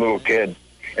I was a little kid,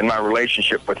 in my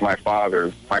relationship with my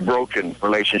father, my broken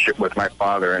relationship with my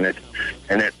father. And it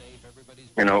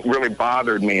really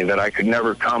bothered me that I could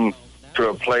never come to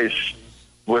a place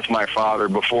with my father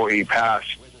before he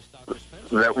passed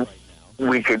that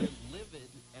we could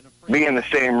be in the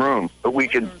same room, but we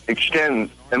could extend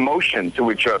emotion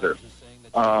to each other.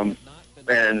 And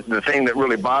the thing that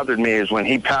really bothered me is when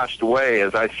he passed away,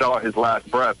 as I saw his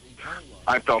last breath,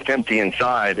 I felt empty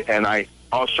inside, and I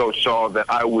also saw that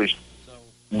I was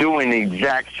doing the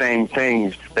exact same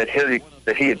things that he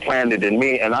had planted in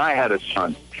me. And I had a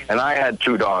son, and I had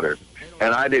 2 daughters,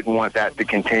 and I didn't want that to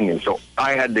continue. So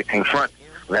I had to confront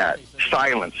that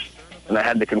silence, and I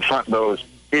had to confront those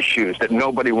issues that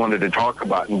nobody wanted to talk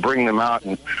about and bring them out,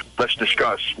 and let's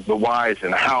discuss the whys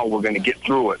and how we're going to get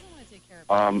through it.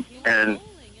 And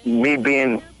me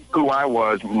being who I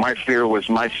was, my fear was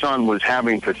my son was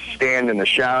having to stand in the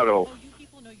shadow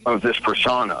of this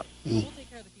persona.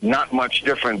 Not much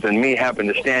different than me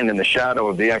having to stand in the shadow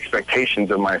of the expectations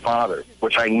of my father,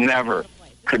 which I never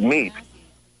could meet.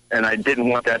 And I didn't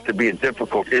want that to be a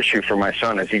difficult issue for my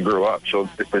son as he grew up. So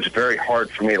it was very hard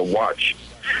for me to watch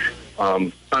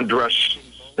undress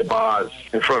the Boz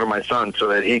in front of my son so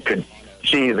that he could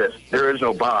see that there is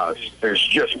no Boz. There's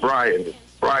just Brian.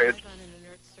 Brian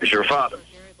is your father.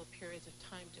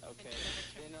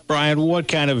 Brian, what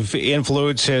kind of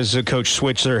influence has Coach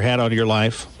Switzer had on your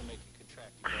life?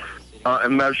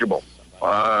 Immeasurable.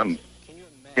 If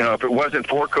it wasn't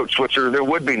for Coach Switzer, there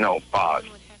would be no Boz.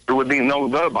 There would be no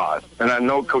the Boz. And I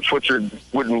know Coach Switzer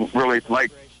wouldn't really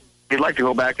he'd like to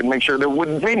go back and make sure there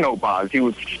wouldn't be no Boz. He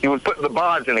would put the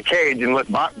Boz in a cage and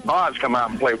let Boz come out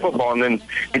and play football, and then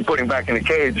he'd put him back in the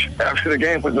cage after the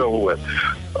game was over with.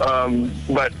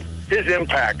 But his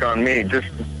impact on me, just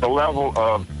the level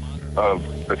of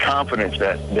the confidence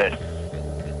that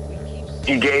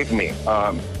he gave me.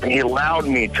 He allowed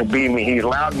me to be me. He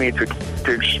allowed me to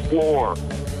explore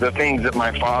the things that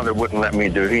my father wouldn't let me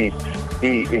do. He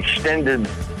extended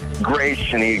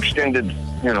grace, and he extended,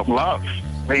 love.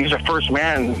 He's the first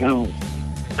man who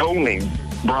told me,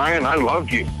 Brian, I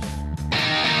love you.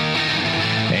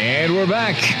 And we're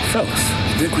back. Fellas,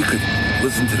 think we could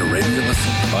listen to the radio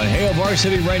on Hail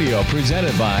Varsity Radio,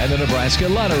 presented by the Nebraska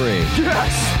Lottery.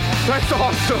 Yes! That's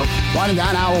awesome. Winding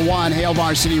down hour 1, Hail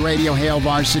Varsity Radio, Hail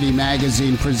Varsity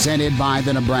Magazine, presented by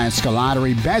the Nebraska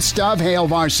Lottery. Best of Hail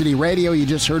Varsity Radio. You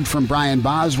just heard from Brian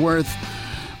Bosworth.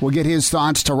 We'll get his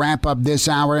thoughts to wrap up this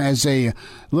hour as a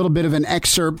little bit of an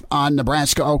excerpt on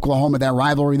Nebraska-Oklahoma, that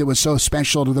rivalry that was so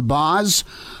special to the Boz.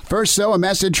 First, though, a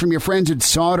message from your friends at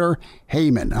Sauter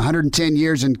Heyman. 110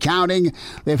 years and counting.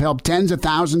 They've helped tens of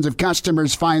thousands of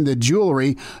customers find the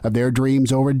jewelry of their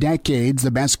dreams over decades.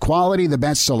 The best quality, the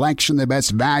best selection, the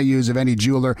best values of any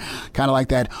jeweler. Kind of like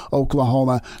that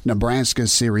Oklahoma-Nebraska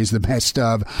series, the best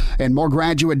of. And more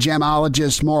graduate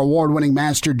gemologists, more award-winning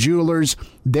master jewelers.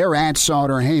 They're at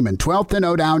Sauter Heyman. 12th and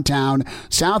O downtown,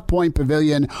 South Point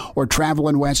Pavilion, or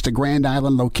traveling west to Grand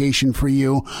Island location for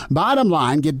you. Bottom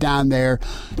line, get down there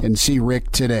and see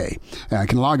Rick today. You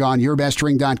can log on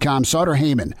yourbestring.com,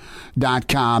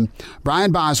 SauterHeyman.com.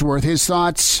 Brian Bosworth, his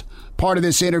thoughts, part of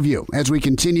this interview as we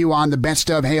continue on the Best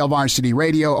of Hail Varsity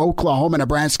Radio, Oklahoma,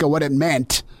 Nebraska, what it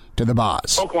meant to the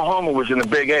Boz. Oklahoma was in the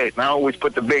Big 8, and I always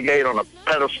put the Big 8 on a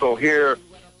pedestal here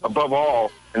above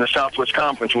all, and the Southwest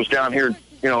Conference was down here,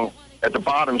 at the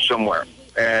bottom somewhere.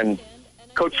 And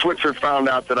Coach Switzer found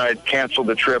out that I had canceled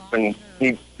the trip, and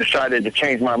he decided to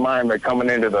change my mind by coming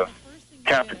into the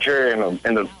cafeteria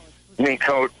in the mink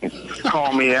coat and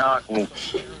call me out.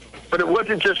 But it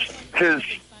wasn't just the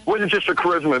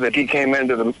charisma that he came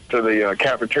into the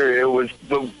cafeteria. It was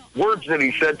the words that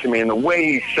he said to me and the way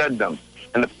he said them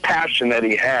and the passion that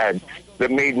he had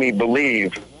that made me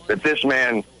believe that this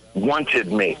man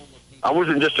wanted me. I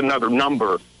wasn't just another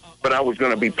number, but I was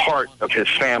going to be part of his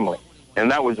family. And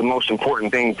that was the most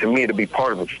important thing to me, to be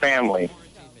part of his family.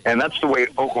 And that's the way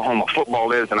Oklahoma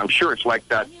football is, and I'm sure it's like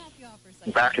that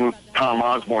back in Tom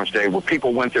Osborne's day, where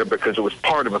people went there because it was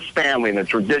part of a family and a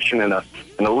tradition and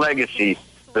a legacy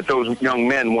that those young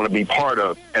men want to be part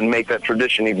of and make that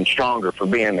tradition even stronger for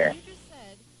being there.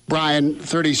 Brian,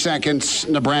 30 seconds,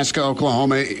 Nebraska,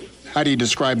 Oklahoma. How do you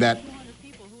describe that?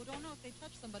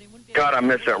 God, I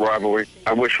miss that rivalry.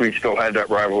 I wish we still had that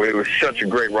rivalry. It was such a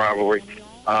great rivalry.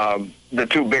 The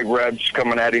two big Reds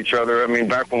coming at each other. I mean,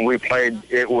 back when we played,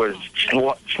 it was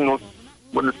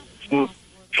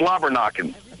slobber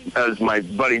knocking, as my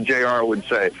buddy JR would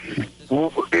say.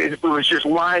 It was just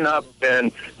line up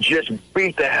and just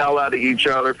beat the hell out of each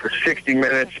other for 60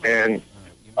 minutes, and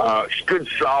good,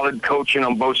 solid coaching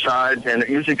on both sides. And it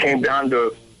usually came down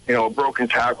to, a broken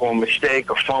tackle, a mistake,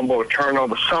 a fumble, a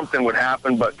turnover. Something would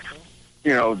happen, but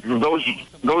those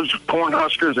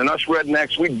Cornhuskers and us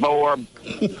rednecks, we'd bow our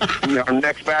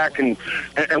necks back, and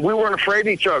we weren't afraid of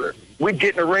each other. We'd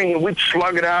get in the ring and we'd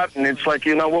slug it out, and it's like,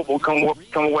 we'll come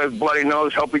away with bloody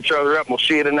nose, help each other up, and we'll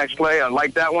see you the next play. I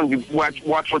like that one. You watch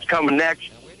what's coming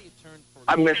next.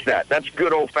 I miss that. That's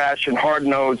good old-fashioned,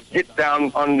 hard-nosed, get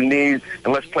down on the knees,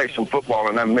 and let's play some football,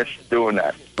 and I miss doing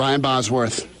that. Brian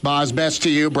Bosworth. Boz, best to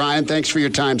you. Brian, thanks for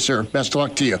your time, sir. Best of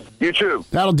luck to you. You too.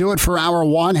 That'll do it for Hour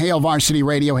 1, Hail Varsity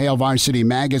Radio, Hail Varsity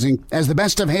Magazine, as the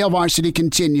best of Hail Varsity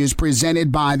continues,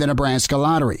 presented by the Nebraska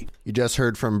Lottery. You just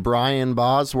heard from Brian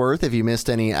Bosworth. If you missed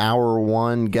any Hour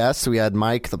 1 guests, we had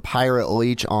Mike the Pirate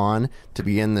Leach on to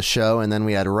begin the show, and then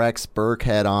we had Rex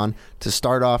Burkhead on to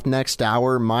start off next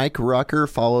hour. Mike Rucker,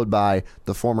 followed by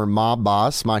the former mob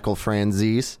boss, Michael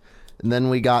Franzese. And then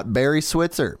we got Barry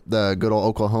Switzer, the good old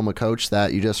Oklahoma coach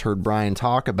that you just heard Brian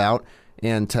talk about.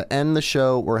 And to end the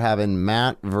show, we're having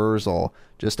Matt Vrzal.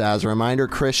 Just as a reminder,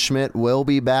 Chris Schmidt will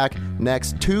be back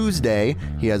next Tuesday.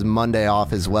 He has Monday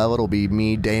off as well. It'll be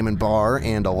me, Damon Barr,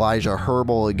 and Elijah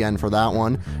Herbal again for that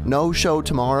one. No show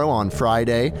tomorrow on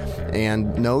Friday,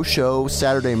 and no show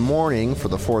Saturday morning for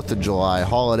the 4th of July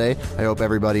holiday. I hope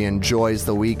everybody enjoys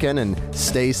the weekend and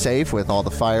stay safe with all the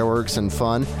fireworks and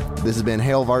fun. This has been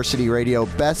Hail Varsity Radio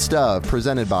Best Of,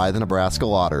 presented by the Nebraska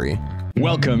Lottery.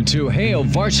 Welcome to Hail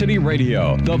Varsity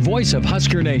Radio, the voice of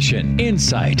Husker Nation.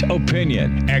 Insight,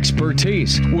 opinion,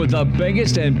 expertise, with the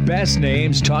biggest and best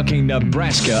names talking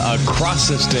Nebraska across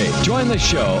the state. Join the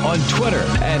show on Twitter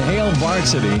at Hail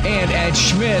Varsity and at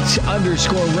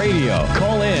Schmitz_radio.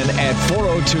 Call in at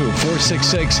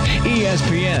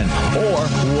 402-466-ESPN or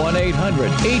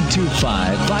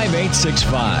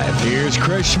 1-800-825-5865. Here's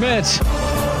Chris Schmitz.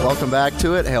 Welcome back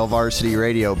to it, Hail Varsity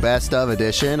Radio Best Of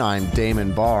Edition. I'm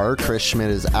Damon Barr. Chris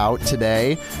Schmidt is out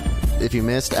today. If you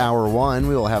missed Hour 1,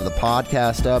 we will have the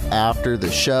podcast up after the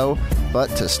show.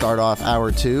 But to start off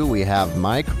Hour 2, we have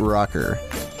Mike Rucker.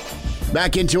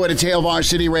 Back into it, it's Hail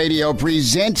Varsity Radio,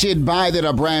 presented by the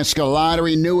Nebraska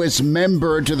Lottery, newest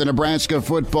member to the Nebraska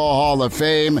Football Hall of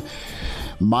Fame.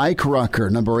 Mike Rucker,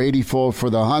 number 84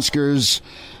 for the Huskers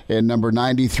and number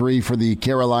 93 for the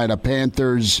Carolina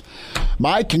Panthers.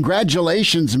 Mike,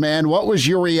 congratulations, man. What was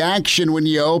your reaction when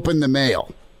you opened the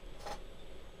mail?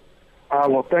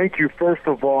 Well, thank you. First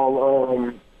of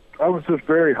all, I was just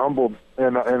very humbled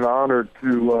and honored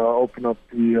to open up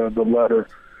the letter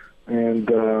and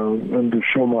to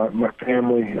show my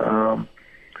family.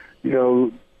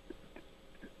 There's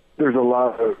a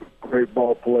lot of great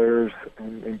ball players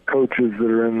and coaches that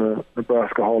are in the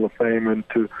Nebraska Hall of Fame, and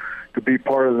to be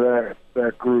part of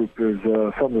that group is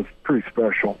something that's pretty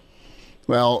special.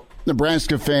 Well,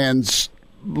 Nebraska fans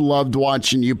loved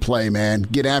watching you play, man.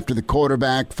 Get after the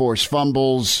quarterback, force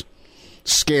fumbles,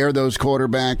 scare those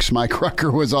quarterbacks. Mike Rucker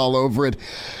was all over it.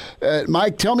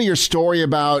 Mike, tell me your story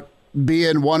about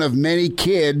being one of many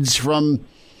kids from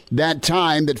that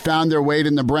time that found their way to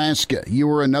Nebraska. You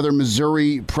were another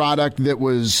Missouri product that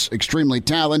was extremely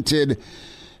talented,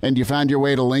 and you found your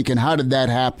way to Lincoln. How did that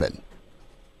happen?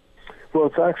 Well,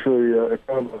 it's actually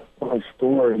kind of a funny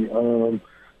story. I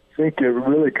think it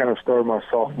really kind of started my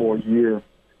sophomore year.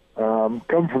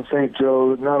 Coming from St.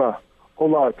 Joe, not a whole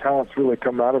lot of talents really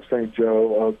come out of St.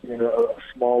 Joe,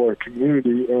 a smaller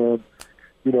community. And,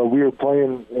 we were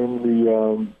playing in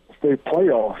the state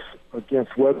playoffs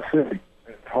against Webb City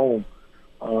at home.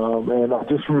 And I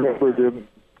just remember them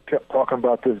kept talking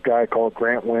about this guy called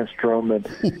Grant Lindstrom, and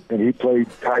he played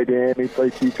tight end, he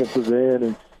played defensive end,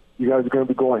 and you guys are going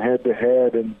to be going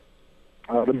head-to-head. And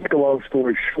to make a long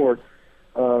story short,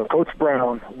 Coach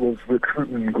Brown was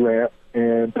recruiting Grant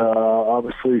and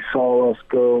obviously saw us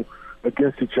go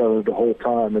against each other the whole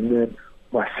time. And then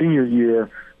my senior year,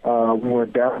 we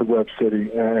went down to Webb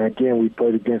City, and again, we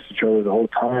played against each other the whole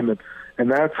time. And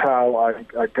that's how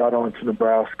I got onto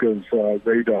Nebraska's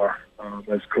radar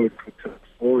as coach with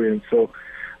Flory. And so,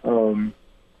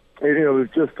 it was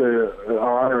just an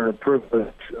honor and a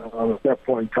privilege at that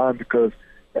point in time, because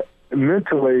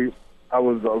mentally I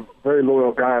was a very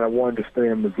loyal guy and I wanted to stay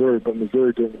in Missouri, but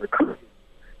Missouri didn't recruit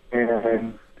me.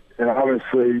 And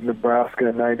obviously Nebraska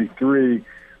in '93,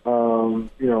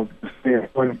 just being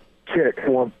one kick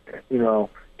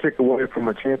away from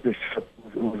a championship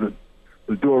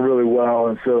was doing really well,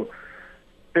 and so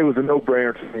it was a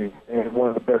no-brainer to me, and one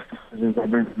of the best decisions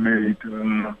I've ever made.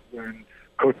 When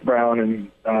Coach Brown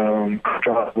and Coach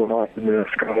Osborne offered me a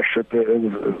scholarship, it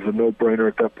was a no-brainer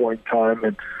at that point in time,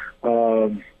 and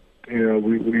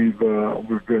we've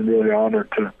been really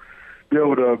honored to be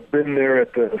able to have been there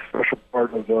at the special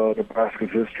part of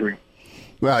Nebraska's history.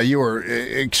 Well, you were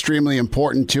extremely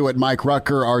important to it. Mike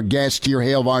Rucker, our guest here,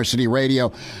 Hail Varsity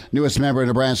Radio, newest member of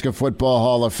Nebraska Football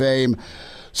Hall of Fame.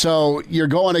 So you're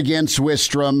going against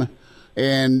Wistrom,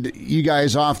 and you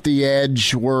guys off the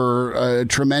edge were a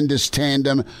tremendous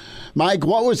tandem. Mike,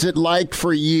 what was it like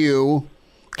for you?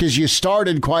 Because you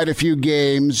started quite a few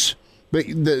games, but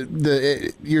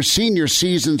your senior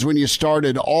seasons when you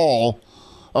started all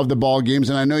of the ball games,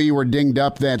 and I know you were dinged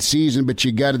up that season, but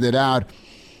you gutted it out.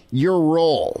 Your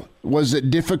role, was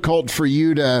it difficult for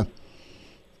you to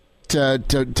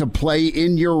play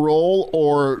in your role,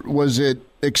 or was it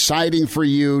exciting for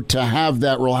you to have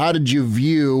that role? How did you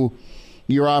view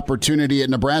your opportunity at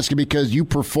Nebraska? Because you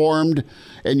performed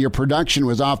and your production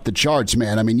was off the charts,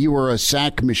 man. I mean, you were a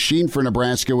sack machine for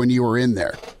Nebraska when you were in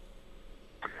there.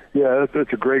 Yeah,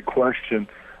 that's a great question.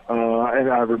 And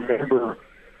I remember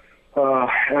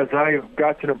as I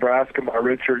got to Nebraska my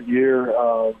redshirt year,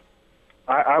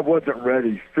 I wasn't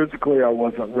ready. Physically, I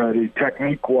wasn't ready.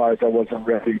 Technique-wise, I wasn't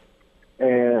ready.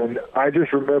 And I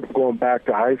just remember going back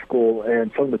to high school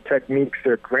and some of the techniques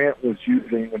that Grant was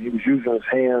using when he was using his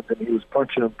hands and he was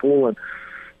punching and pulling,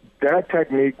 that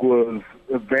technique was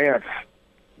advanced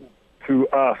to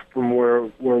us from where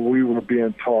we were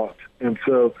being taught. And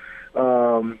so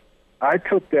I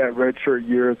took that redshirt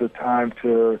year as a time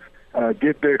to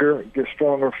get bigger, get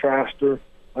stronger, faster,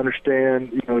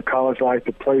 understand, the college life,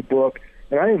 the playbook.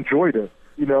 And I enjoyed it.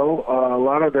 A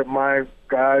lot of my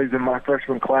guys in my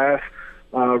freshman class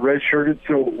redshirted,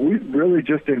 so we really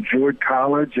just enjoyed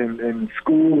college and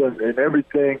school and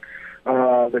everything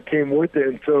that came with it.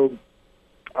 And so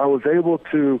I was able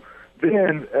to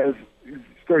then, as you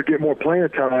started getting more playing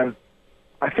time,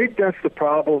 I think that's the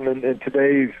problem in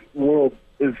today's world,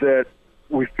 is that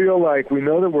we feel like we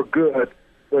know that we're good,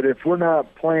 but if we're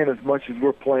not playing as much as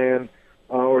we're playing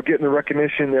or getting the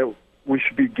recognition that we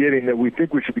should be getting, that we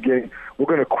think we should be getting, we're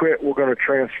going to quit, we're going to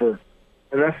transfer.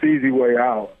 And that's the easy way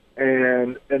out.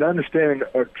 And understanding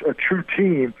a true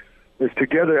team is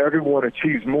together everyone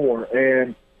achieves more.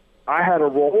 And I had a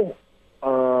role.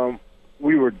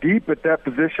 We were deep at that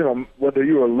position, whether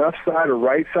you were left side or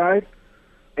right side.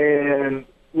 And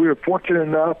we were fortunate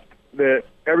enough that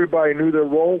everybody knew their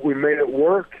role. We made it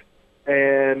work.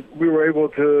 And we were able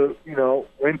to,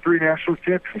 win 3 national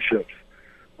championships.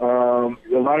 A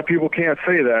lot of people can't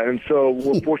say that, and so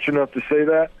we're fortunate enough to say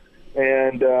that,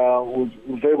 and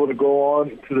was able to go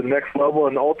on to the next level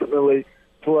and ultimately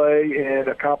play and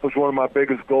accomplish one of my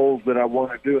biggest goals that I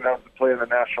wanted to do, and that was to play in the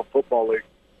National Football League.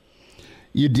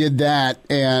 You did that,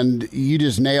 and you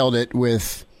just nailed it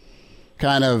with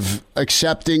kind of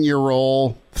accepting your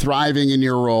role, thriving in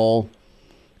your role,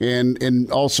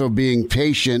 and also being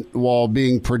patient while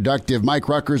being productive. Mike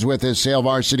Rucker's with us, Hail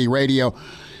Varsity Radio.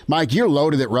 Mike, you're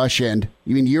loaded at rush end. I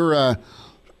mean, you're a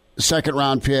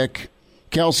second-round pick.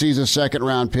 Kelsey's a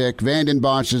second-round pick. Vanden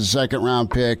Bosch is a second-round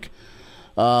pick.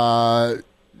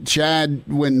 Chad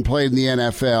went and played in the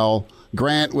NFL.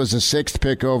 Grant was a 6th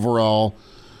pick overall.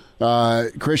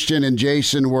 Christian and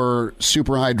Jason were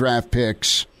super high draft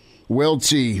picks.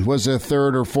 Wiltsey was a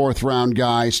 3rd or 4th round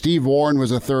guy. Steve Warren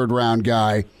was a 3rd round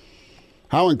guy.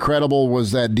 How incredible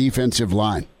was that defensive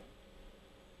line?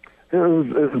 It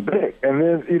was big, And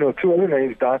then, two other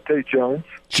names, Dante Jones,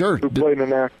 sure, who played in the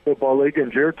National Football League,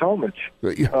 and Jared Talmadge.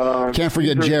 Can't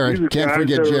forget Jared. Can't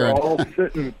forget Jared. All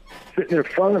sitting in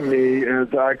front of me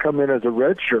as I come in as a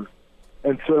redshirt.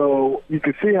 And so you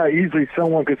can see how easily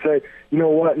someone could say, you know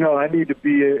what, no, I need to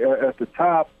be at the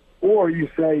top. Or you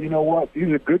say, you know what, these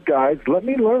are good guys. Let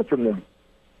me learn from them.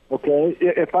 Okay?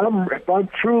 If I'm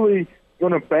truly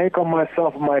going to bank on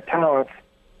myself and my talents,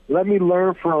 let me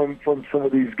learn from some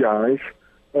of these guys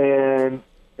and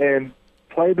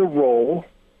play the role.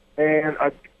 And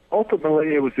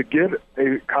ultimately, it was to get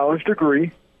a college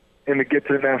degree and to get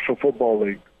to the National Football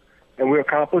League. And we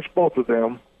accomplished both of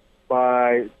them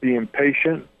by being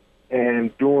patient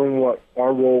and doing what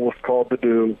our role was called to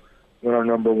do when our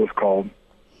number was called.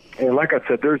 And like I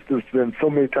said, there's been so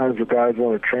many times where guys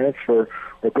want to transfer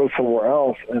or go somewhere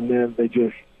else, and then it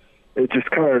just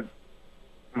kind of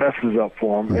messes up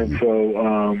for them. And so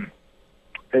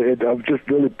I'm just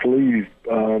really pleased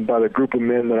by the group of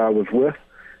men that I was with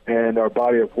and our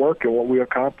body of work and what we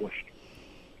accomplished.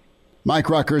 Mike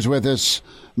Rucker's with us.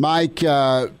 Mike,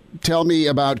 tell me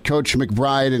about Coach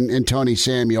McBride and Tony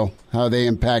Samuel, how they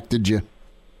impacted you.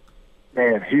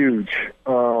 Man, huge.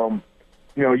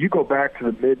 You go back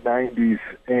to the mid-'90s,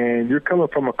 and you're coming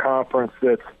from a conference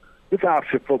it's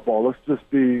option football. Let's just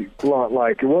be blunt.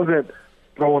 Like, it wasn't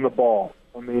throwing the ball.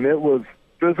 I mean, it was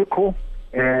physical,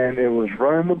 and it was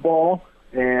running the ball,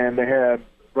 and they had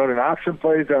running option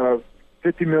plays out of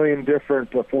 50 million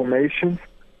different formations.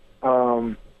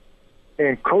 And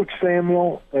Coach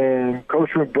Samuel and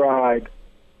Coach McBride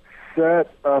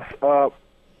set us up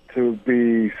to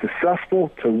be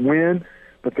successful, to win,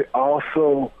 but they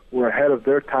also were ahead of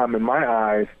their time in my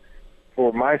eyes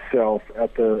for myself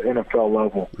at the NFL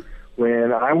level.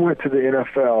 When I went to the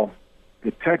NFL,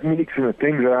 the techniques and the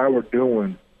things that I were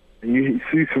doing, and you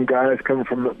see some guys coming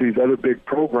from these other big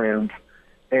programs,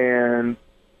 and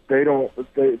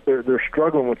they're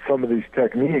struggling with some of these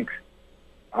techniques.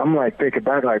 I'm like thinking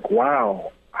back, like,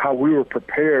 wow, how we were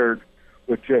prepared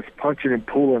with just punching and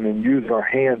pulling and using our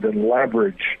hands and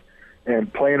leverage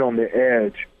and playing on the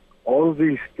edge. All of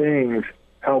these things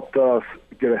helped us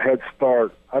get a head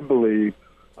start, I believe,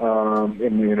 in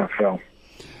the NFL.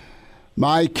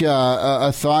 Mike,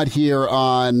 a thought here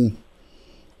on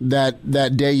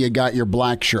that day you got your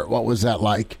black shirt. What was that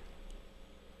like?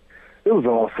 It was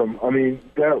awesome. I mean,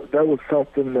 that was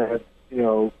something that,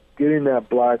 getting that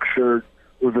black shirt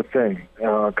was a thing.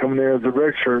 Coming there as a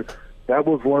red shirt, that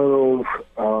was one of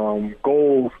those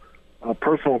goals,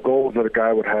 personal goals that a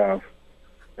guy would have.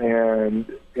 And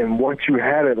once you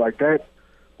had it like that,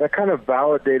 that kind of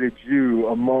validated you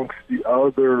amongst the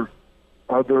other,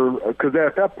 because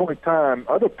at that point in time,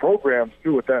 other programs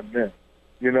knew what that meant.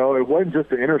 It wasn't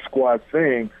just an inter-squad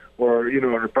thing or, a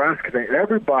Nebraska thing.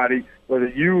 Everybody, whether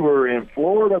you were in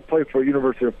Florida, played for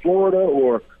University of Florida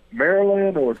or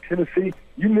Maryland or Tennessee,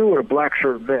 you knew what a black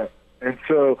shirt meant. And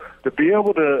so to be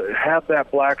able to have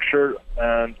that black shirt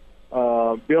and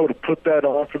be able to put that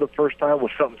on for the first time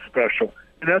was something special.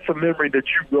 And that's a memory that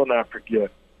you will not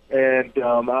forget. And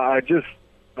I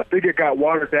think it got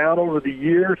watered down over the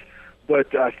years,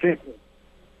 but I think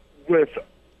with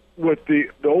the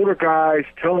older guys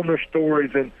telling their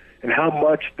stories and how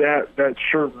much that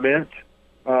shirt meant,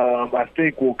 I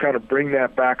think we'll kind of bring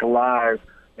that back alive.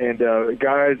 And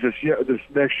guys, this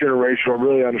next generation will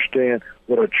really understand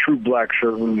what a true black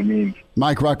shirt really means.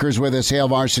 Mike Rucker's with us, Hail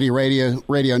Varsity Radio,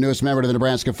 newest member to the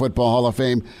Nebraska Football Hall of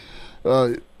Fame.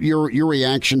 Your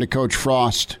reaction to Coach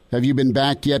Frost. Have you been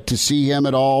back yet to see him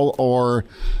at all, or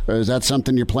is that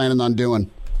something you're planning on doing?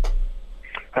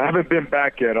 I haven't been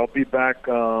back yet. I'll be back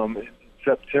in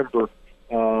September,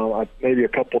 maybe a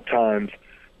couple times.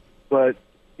 But,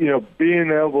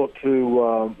 being able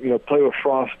to, play with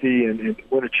Frosty and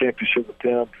win a championship with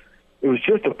him, it was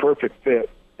just a perfect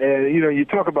fit. And, you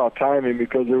talk about timing,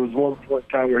 because there was one point in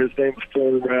time where his name was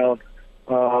thrown around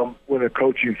when a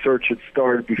coaching search had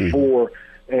started before,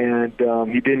 and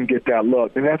he didn't get that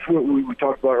look. And that's what we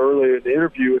talked about earlier in the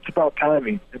interview. It's about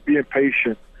timing and being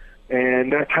patient.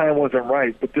 And that time wasn't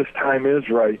right, but this time is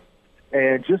right.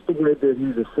 And just the way that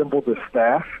he's assembled the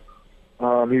staff,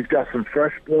 he's got some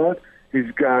fresh blood.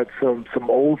 He's got some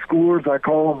old schoolers. I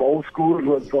call them old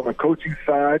schoolers on the coaching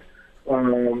side,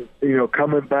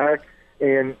 coming back.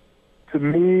 And to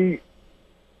me,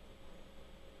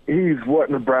 he's what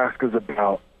Nebraska's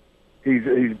about.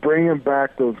 He's bringing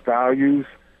back those values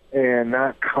and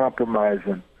not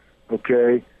compromising,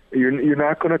 okay? You're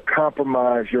not going to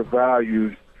compromise your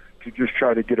values to just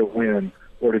try to get a win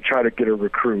or to try to get a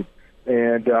recruit.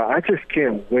 And I just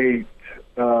can't wait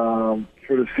for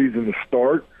the season to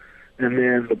start. And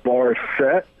then the bar is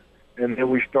set, and then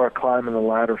we start climbing the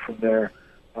ladder from there.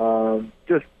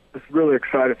 Just really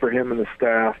excited for him and the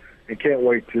staff, and can't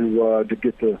wait to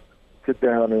get to sit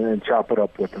down and chop it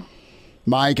up with them.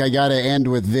 Mike, I got to end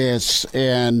with this,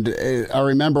 and I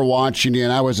remember watching you,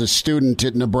 and I was a student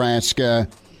at Nebraska,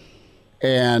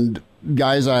 and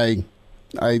guys I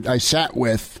sat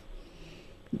with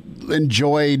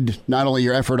enjoyed not only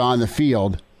your effort on the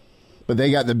field, but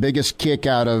they got the biggest kick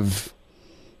out of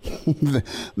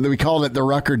we called it the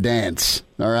Rucker dance.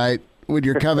 All right, when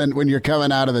you're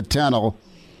coming out of the tunnel,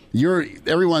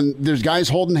 there's guys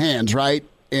holding hands, right,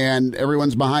 and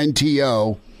everyone's behind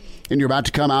TO. And you're about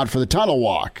to come out for the tunnel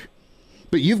walk.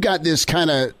 But you've got this kind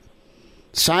of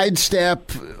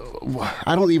sidestep.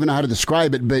 I don't even know how to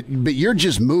describe it, but you're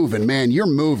just moving, man. You're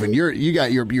moving.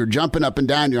 You're jumping up and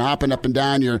down. You're hopping up and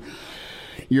down.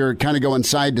 You're kind of going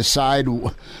side to side. We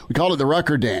call it the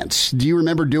Rucker dance. Do you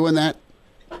remember doing that?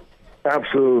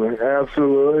 Absolutely. I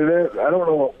don't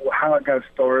know how it got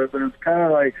started, but it's kind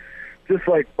of like, just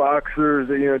like boxers,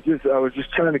 I was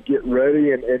just trying to get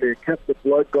ready, and it kept the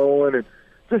blood going, and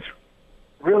just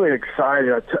really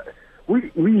excited.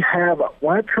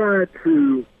 I tried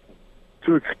to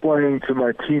explain to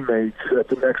my teammates at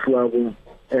the next level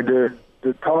and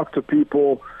to talk to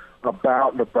people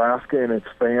about Nebraska and its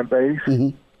fan base. Mm-hmm.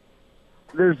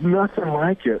 There's nothing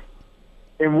like it.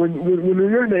 And when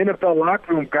you're in the NFL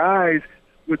locker room, guys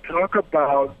would talk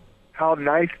about how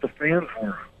nice the fans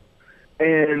were.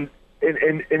 And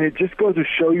it just goes to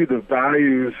show you the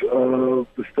values of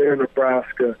the state of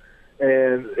Nebraska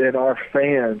and our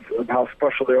fans, of how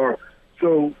special they are.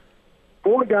 So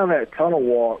going down that tunnel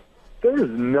walk, there is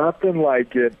nothing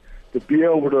like it to be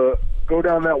able to go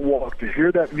down that walk, to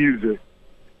hear that music.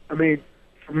 I mean,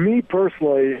 for me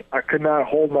personally, I could not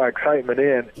hold my excitement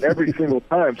in every single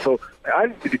time. So I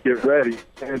needed to get ready.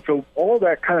 And so all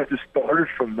that kind of just started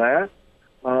from that,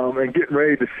 and getting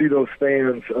ready to see those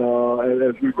fans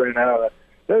as we ran out of that.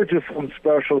 That was just something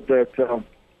special that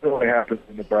really happened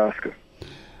in Nebraska.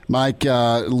 Mike,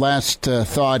 last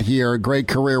thought here. Great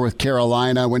career with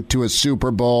Carolina. Went to a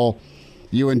Super Bowl.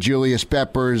 You and Julius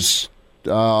Peppers,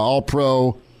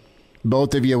 All-Pro.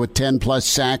 Both of you with 10-plus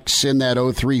sacks in that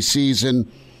 2003 season.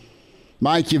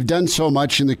 Mike, you've done so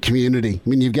much in the community. I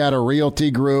mean, you've got a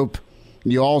realty group.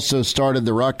 You also started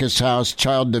the Ruckus House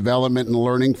Child Development and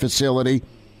Learning Facility.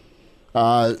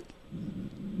 Tell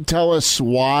us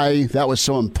why that was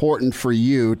so important for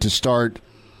you to start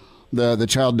the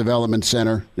Child Development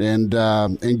Center and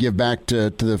give back to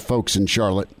the folks in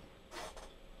Charlotte.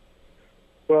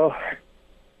 Well,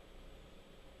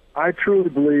 I truly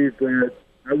believe that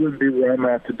I wouldn't be where I'm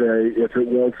at today if it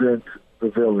wasn't the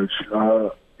village.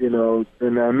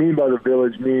 And I mean by the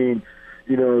village,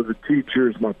 the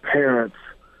teachers, my parents,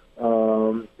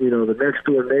 the next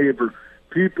door neighbor,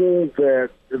 people that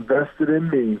invested in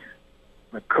me,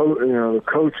 the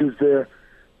coaches there,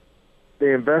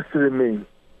 they invested in me.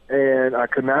 And I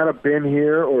could not have been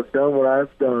here or done what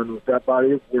I've done with that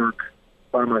body of work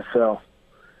by myself.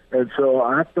 And so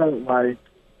I felt like,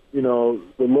 the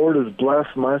Lord has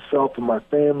blessed myself and my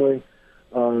family,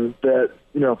 that,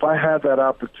 if I had that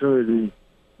opportunity,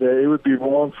 that it would be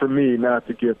wrong for me not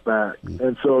to give back.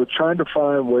 And so trying to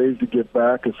find ways to give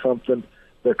back is something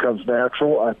that comes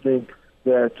natural. I think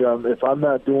that if I'm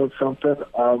not doing something,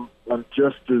 I'm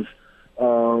just as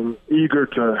eager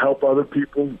to help other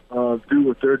people do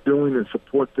what they're doing and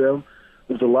support them.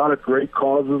 There's a lot of great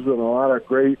causes and a lot of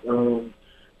great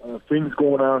things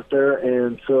going out there.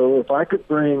 And so if I could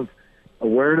bring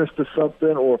awareness to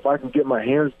something, or if I can get my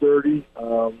hands dirty,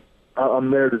 I'm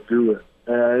there to do it.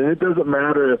 And it doesn't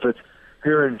matter if it's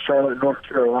here in Charlotte, North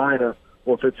Carolina,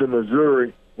 or if it's in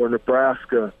Missouri or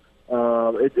Nebraska.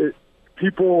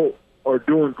 People are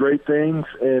doing great things,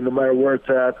 and no matter where it's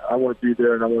at, I want to be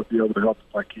there, and I want to be able to help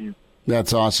if I can.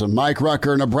 That's awesome. Mike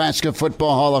Rucker, Nebraska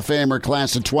Football Hall of Famer,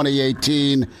 class of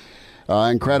 2018.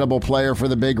 Incredible player for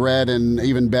the Big Red, and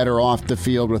even better off the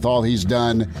field with all he's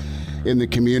done in the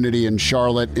community in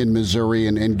Charlotte, in Missouri,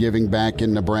 and giving back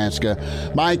in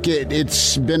Nebraska. Mike,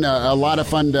 it's been a lot of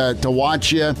fun to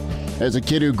watch you as a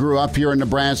kid who grew up here in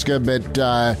Nebraska, but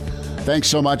thanks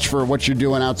so much for what you're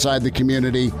doing outside the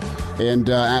community and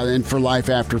for life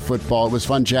after football. It was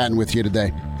fun chatting with you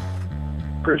today.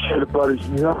 Appreciate it, buddy.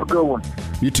 You have a good one.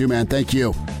 You too, man. Thank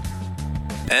you.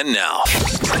 And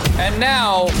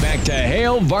now, back to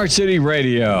Hail Varsity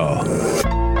Radio.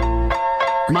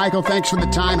 Michael, thanks for the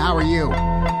time. How are you?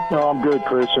 No, I'm good,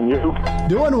 Chris. And you?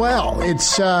 Doing well.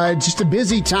 It's just a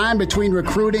busy time between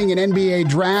recruiting and NBA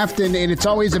draft, and it's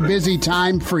always a busy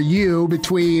time for you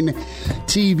between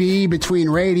TV, between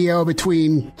radio,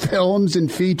 between films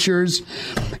and features.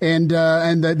 and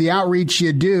the outreach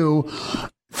you do.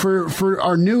 For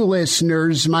our new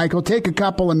listeners, Michael, take a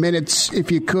couple of minutes,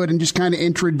 if you could, and just kind of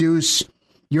introduce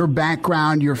your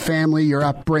background, your family, your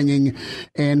upbringing,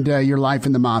 and your life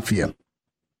in the Mafia.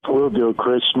 Will do,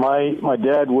 Chris. My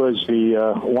dad was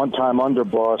the one-time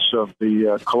underboss of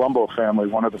the Colombo family,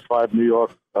 one of the 5 New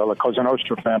York La Cosa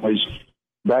Nostra families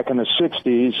back in the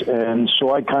 60s, and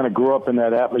so I kind of grew up in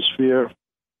that atmosphere.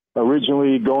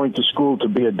 Originally going to school to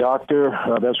be a doctor.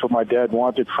 That's what my dad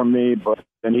wanted from me, but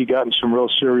then he got in some real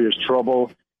serious trouble,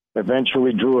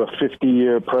 eventually drew a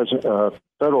 50-year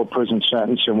federal prison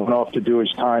sentence and went off to do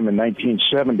his time in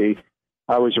 1970.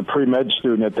 I was a pre-med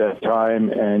student at that time,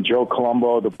 and Joe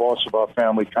Colombo, the boss of our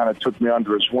family, kind of took me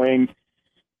under his wing.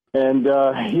 And,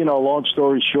 long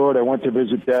story short, I went to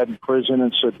visit Dad in prison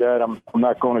and said, Dad, I'm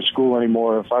not going to school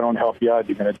anymore. If I don't help you out,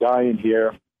 you're going to die in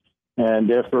here.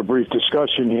 And after a brief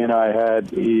discussion he and I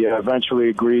had, he eventually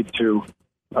agreed to,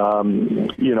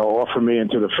 offer me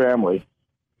into the family.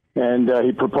 And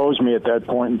he proposed me at that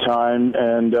point in time,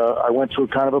 and I went through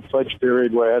kind of a pledge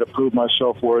period where I had to prove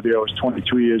myself worthy. I was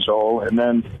 22 years old, and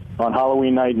then on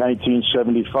Halloween night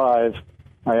 1975,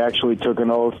 I actually took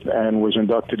an oath and was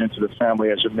inducted into the family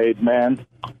as a made man.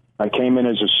 I came in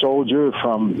as a soldier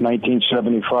from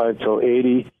 1975 till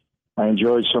 80. I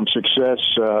enjoyed some success,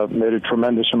 made a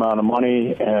tremendous amount of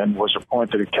money, and was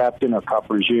appointed a captain of Cop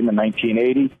Regime in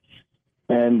 1980.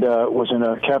 And was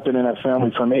a captain in that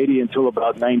family from 80 until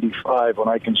about 95, when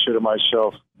I consider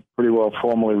myself pretty well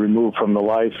formally removed from the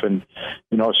life. And,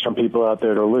 some people out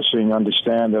there that are listening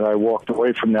understand that I walked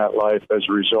away from that life as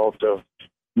a result of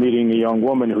meeting a young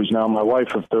woman who's now my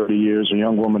wife of 30 years, a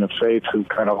young woman of faith who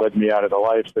kind of led me out of the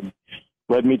life and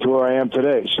led me to where I am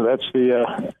today. So that's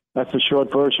the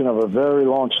short version of a very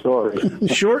long story.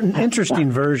 Short and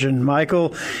interesting version,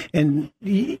 Michael. And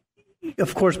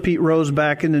of course, Pete Rose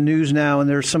back in the news now, and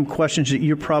there's some questions that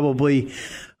you probably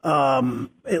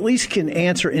at least can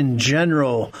answer in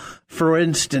general. For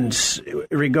instance,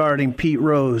 regarding Pete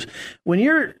Rose, when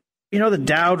the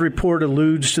Dowd report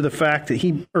alludes to the fact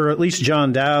that or at least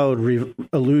John Dowd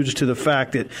alludes to the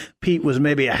fact that Pete was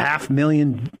maybe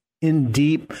 $500,000 in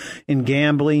deep in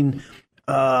gambling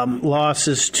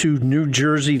losses to New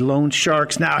Jersey loan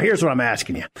sharks. Now, here's what I'm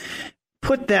asking you.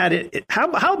 Put that in,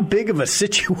 how big of a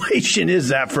situation is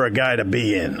that for a guy to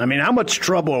be in? I mean, how much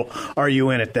trouble are you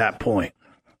in at that point?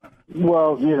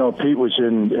 Well, Pete was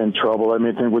in trouble. I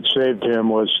mean, I think what saved him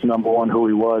was, number one, who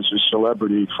he was, a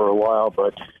celebrity for a while.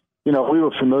 But, we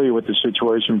were familiar with the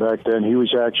situation back then.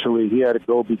 He had a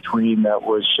go-between that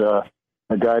was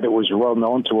a guy that was well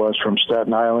known to us from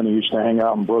Staten Island. He used to hang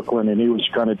out in Brooklyn, and he was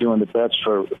kind of doing the bets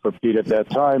for Pete at that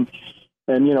time.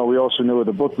 And, we also knew of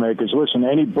the bookmakers. Listen,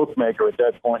 any bookmaker at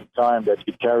that point in time that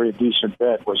could carry a decent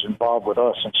bet was involved with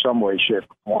us in some way, shape,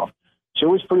 or form. So it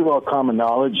was pretty well common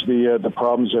knowledge, the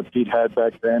problems that Pete had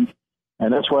back then.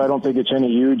 And that's why I don't think it's any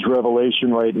huge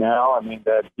revelation right now. I mean,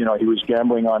 that, he was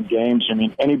gambling on games. I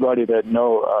mean, anybody that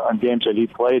on games that he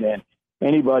played in,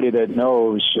 anybody that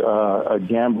knows a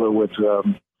gambler with,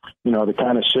 the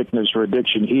kind of sickness or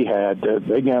addiction he had,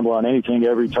 they gamble on anything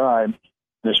every time.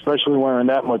 And especially when they're in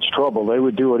that much trouble, they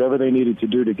would do whatever they needed to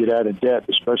do to get out of debt,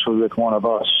 especially with one of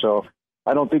us. So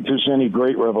I don't think there's any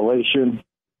great revelation,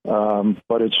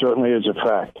 but it certainly is a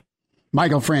fact.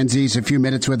 Michael Franzese, a few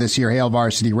minutes with us here, Hail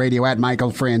Varsity Radio, at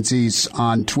Michael Franzese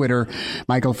on Twitter.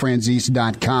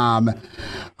 MichaelFranzese.com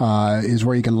is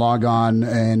where you can log on.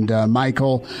 And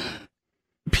Michael,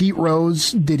 Pete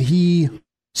Rose, did he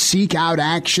seek out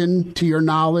action to your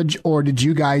knowledge, or did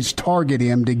you guys target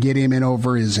him to get him in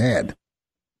over his head?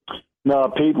 No,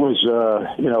 Pete was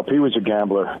a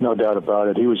gambler, no doubt about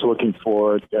it. He was looking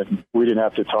for it, and we didn't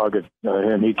have to target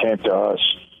him. He came to us.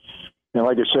 And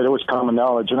like I said, it was common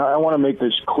knowledge. And I want to make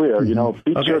this clear.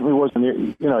 Pete certainly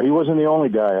wasn't he wasn't the only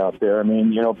guy out there. I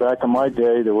mean, back in my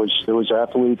day, there was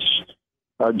athletes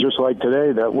just like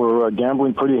today that were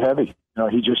gambling pretty heavy.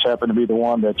 He just happened to be the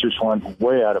one that just went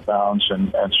way out of bounds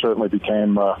and certainly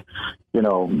became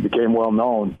well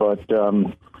known. But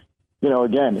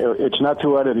again, it's not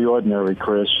too out of the ordinary,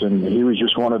 Chris, and he was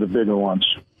just one of the bigger ones.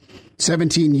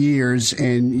 17 years,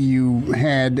 and you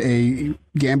had a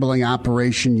gambling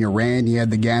operation you ran. You had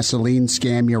the gasoline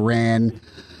scam you ran,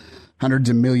 hundreds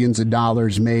of millions of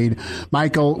dollars made.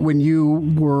 Michael, when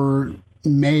you were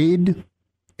made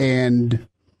and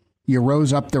you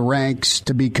rose up the ranks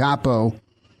to be capo,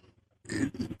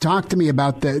 talk to me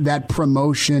about that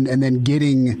promotion and then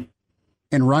getting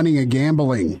and running a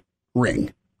gambling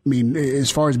ring. I mean, as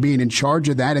far as being in charge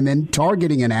of that and then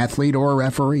targeting an athlete or a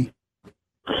referee.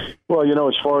 Well,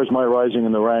 as far as my rising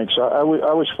in the ranks, I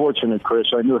was fortunate, Chris.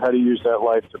 I knew how to use that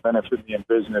life to benefit me in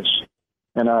business.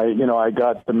 And I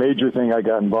got the major thing I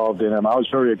got involved in, and I was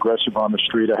very aggressive on the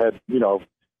street. I had,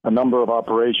 a number of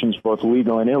operations, both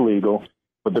legal and illegal.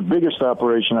 But the biggest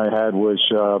operation I had was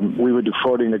we were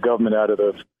defrauding the government out of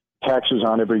the taxes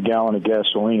on every gallon of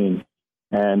gasoline.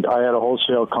 And I had a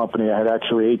wholesale company. I had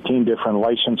actually 18 different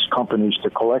licensed companies to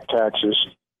collect taxes.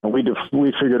 And we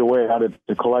figured a way how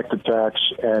to collect the tax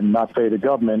and not pay the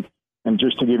government. And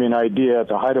just to give you an idea, at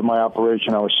the height of my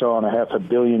operation, I was selling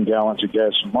 500 million gallons of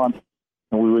gas a month.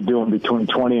 And we were doing between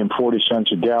 20 and 40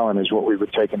 cents a gallon is what we were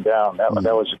taking down. That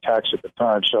was a tax at the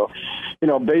time. So,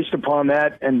 based upon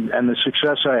that and the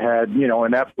success I had,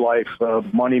 in that life,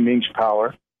 money means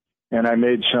power. And I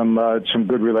made some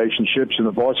good relationships. And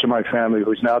the boss of my family,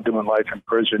 who's now doing life in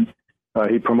prison,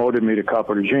 he promoted me to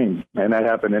Capo Regime. And that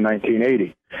happened in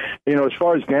 1980. As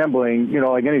far as gambling,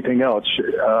 like anything else,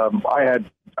 I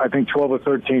had, I think, 12 or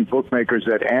 13 bookmakers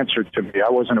that answered to me. I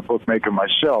wasn't a bookmaker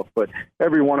myself, but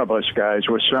every one of us guys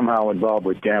were somehow involved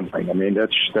with gambling. I mean,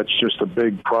 that's just a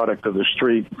big product of the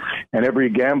street. And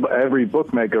every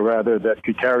bookmaker, rather, that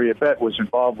could carry a bet was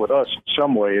involved with us in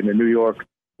some way in the New York,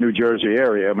 New Jersey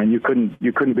area. I mean, you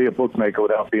couldn't be a bookmaker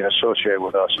without being associated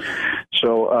with us.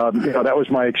 So, that was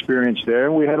my experience there.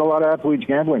 And we had a lot of athletes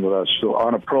gambling with us. So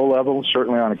on a pro level,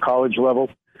 certainly on a college level.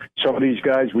 Some of these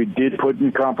guys we did put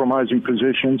in compromising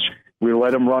positions. We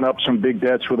let them run up some big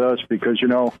debts with us because,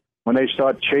 when they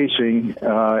start chasing,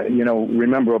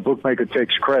 remember, a bookmaker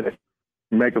takes credit.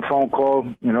 You make a phone call,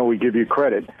 we give you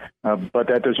credit, but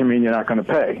that doesn't mean you're not going to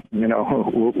pay.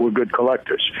 We're good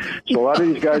collectors. So a lot of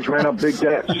these guys ran up big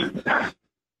debts.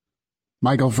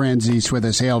 Michael Franzese with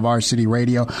us, Hail Varsity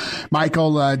Radio.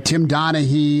 Michael, Tim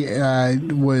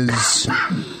Donaghy was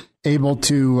able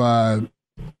to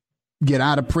get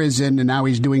out of prison, and now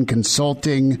he's doing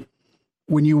consulting.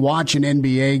 When you watch an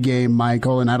NBA game,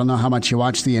 Michael, and I don't know how much you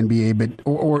watch the NBA, but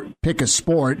or pick a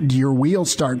sport, do your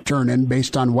wheels start turning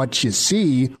based on what you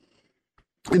see?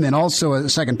 And then also a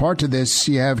second part to this,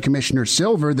 you have Commissioner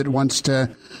Silver that wants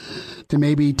to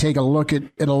maybe take a look at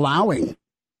allowing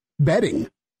betting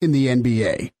in the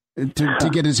NBA to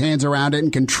get his hands around it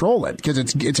and control it, because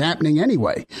it's happening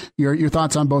anyway. Your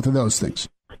thoughts on both of those things?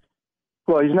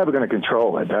 Well, he's never going to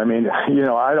control it. I mean,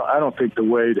 I don't think the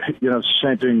way to,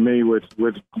 same thing me with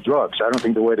drugs. I don't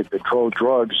think the way to control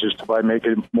drugs is to by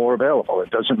making it more available.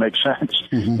 It doesn't make sense.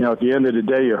 Mm-hmm. At the end of the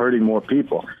day, you're hurting more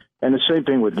people. And the same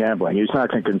thing with gambling. He's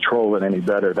not going to control it any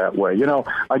better that way.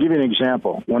 I'll give you an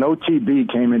example. When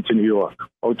OTB came into New York,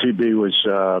 OTB was,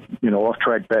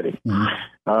 off-track betting.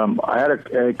 Mm-hmm. I had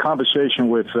a conversation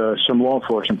with some law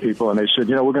enforcement people, and they said,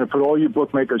 we're going to put all you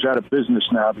bookmakers out of business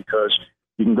now because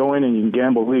you can go in and you can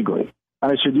gamble legally.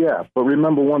 And I said, yeah, but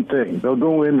remember one thing. They'll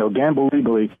go in, they'll gamble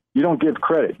legally. You don't give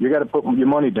credit. You got to put your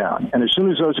money down. And as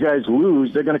soon as those guys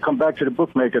lose, they're going to come back to the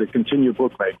bookmaker to continue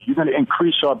bookmaking. You're going to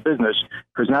increase our business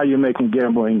because now you're making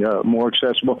gambling more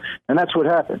accessible. And that's what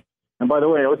happened. And by the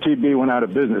way, OTB went out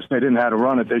of business. They didn't know how to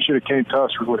run it. They should have came to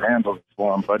us. We would have handled it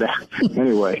for them. But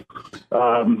anyway,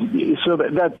 so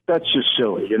that's just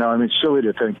silly. Silly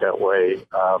to think that way,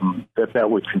 that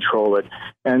would control it.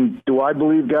 And do I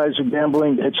believe guys are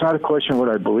gambling? It's not a question of what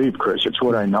I believe, Chris. It's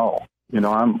what I know.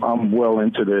 I'm well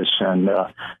into this, and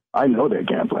I know they're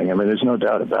gambling. I mean, there's no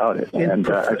doubt about it. And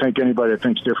I think anybody that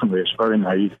thinks differently is very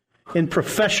naive. In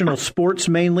professional sports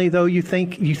mainly, though, you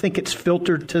think it's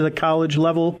filtered to the college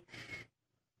level?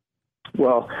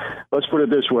 Well, let's put it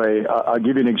this way. I'll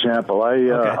give you an example.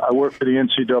 I worked for the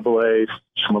NCAA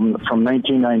from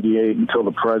 1998 until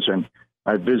the present.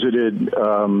 I visited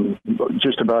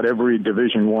just about every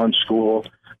Division I school.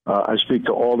 I speak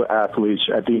to all the athletes.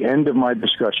 At the end of my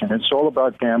discussion, it's all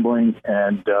about gambling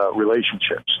and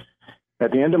relationships.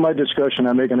 At the end of my discussion,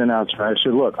 I make an announcement. I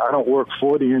said, look, I don't work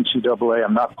for the NCAA.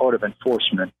 I'm not part of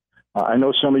enforcement. I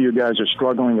know some of you guys are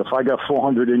struggling. If I got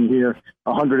 400 in here,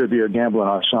 100 of you are gambling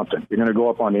on something. You're going to go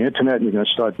up on the internet and you're going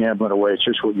to start gambling away. It's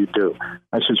just what you do.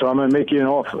 I said, so I'm going to make you an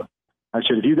offer. I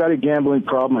said, if you got a gambling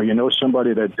problem or you know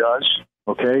somebody that does,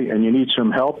 okay, and you need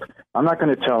some help, I'm not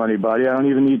going to tell anybody. I don't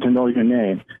even need to know your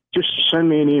name. Just send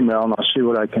me an email and I'll see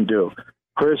what I can do.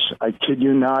 Chris, I kid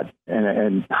you not,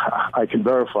 and I can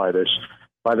verify this.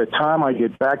 By the time I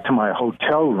get back to my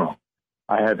hotel room,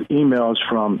 I have emails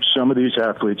from some of these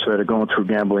athletes that are going through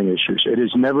gambling issues. It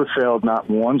has never failed, not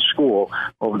one school,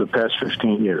 over the past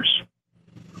 15 years.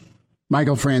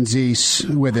 Michael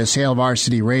Franzese with us, Hail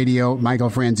Varsity Radio,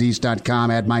 michaelfranzese.com,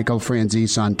 at Michael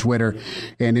Franzese on Twitter.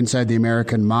 And Inside the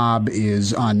American Mob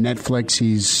is on Netflix.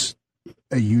 He's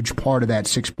a huge part of that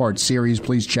 6-part series.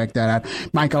 Please check that out.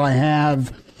 Michael, I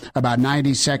have about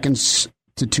 90 seconds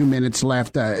to 2 minutes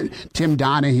left. Tim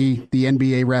Donaghy, the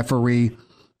NBA referee,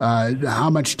 how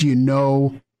much do you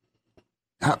know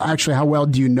how well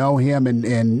do you know him,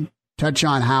 and touch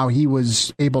on how he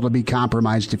was able to be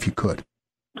compromised, if you could.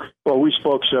 Well, we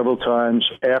spoke several times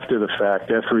after the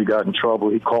fact. After he got in trouble,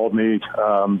 he called me,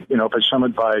 for some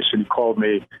advice, and he called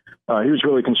me. He was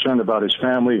really concerned about his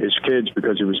family, his kids,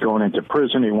 because he was going into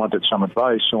prison. He wanted some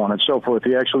advice, so on and so forth.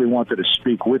 He actually wanted to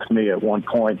speak with me at one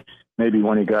point. Maybe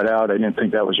when he got out, I didn't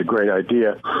think that was a great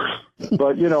idea.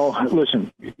 But,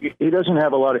 listen, he doesn't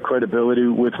have a lot of credibility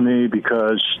with me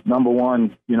because, number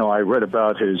one, I read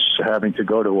about his having to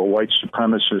go to a white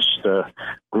supremacist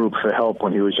group for help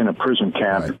when he was in a prison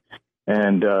camp. Right.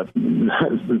 And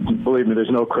believe me, there's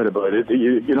no credibility.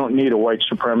 You don't need a white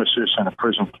supremacist in a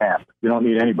prison camp. You don't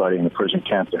need anybody in a prison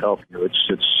camp to help you.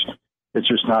 It's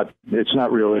just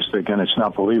not realistic, and it's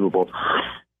not believable.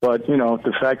 But,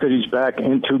 the fact that he's back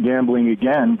into gambling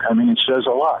again, it says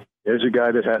a lot. There's a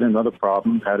guy that had another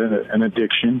problem, had an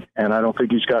addiction, and I don't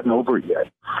think he's gotten over it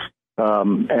yet. I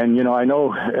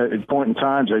know at point in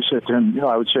times I said to him,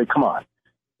 I would say, come on,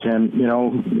 Tim,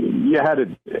 you had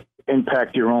to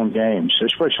impact your own games,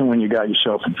 especially when you got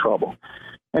yourself in trouble.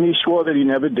 And he swore that he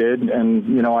never did,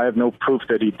 and, I have no proof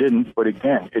that he didn't. But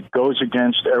again, it goes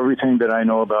against everything that I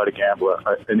know about a gambler.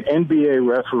 An NBA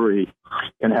referee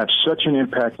can have such an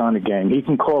impact on the game. He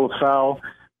can call a foul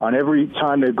on every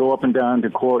time they go up and down to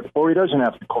court, or he doesn't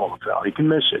have to call a foul. He can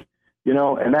miss it,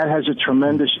 and that has a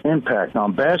tremendous impact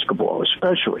on basketball,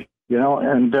 especially,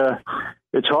 and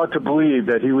it's hard to believe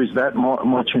that he was that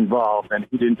much involved and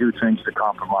he didn't do things to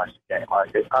compromise the game.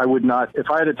 I would not, if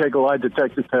I had to take a lie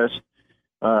detector test,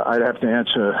 I'd have to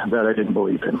answer that I didn't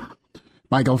believe him.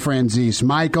 Michael Franzese.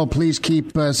 Michael, please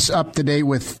keep us up to date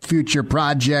with future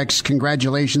projects.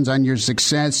 Congratulations on your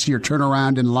success, your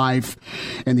turnaround in life,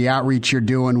 and the outreach you're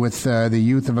doing with the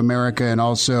youth of America and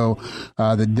also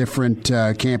the different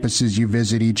campuses you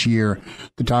visit each year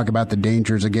to talk about the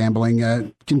dangers of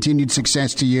gambling. Continued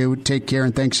success to you. Take care,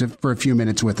 and thanks for a few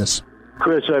minutes with us.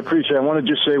 Chris, I appreciate it. I want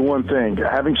to just say one thing.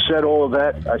 Having said all of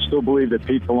that, I still believe that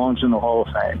Pete belongs in the Hall of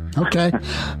Fame.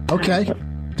 Okay.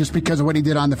 Just because of what he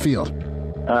did on the field.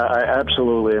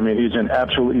 Absolutely. He's an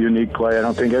absolutely unique player. I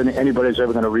don't think anybody's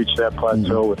ever going to reach that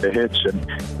plateau with the hits. And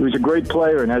he was a great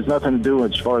player and has nothing to do,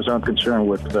 as far as I'm concerned,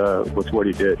 with what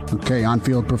he did. Okay,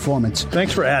 on-field performance.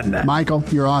 Thanks for adding that. Michael,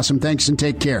 you're awesome. Thanks, and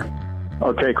take care.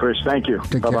 Okay, Chris. Thank you.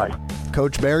 Bye-bye.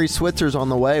 Coach Barry Switzer's on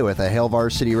the way with a Hail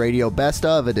Varsity Radio Best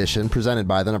Of edition presented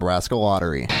by the Nebraska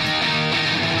Lottery.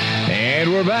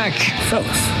 And we're back. Fellas,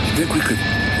 think we could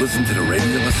listen to the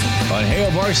radio on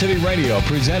Hail Varsity Radio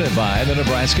presented by the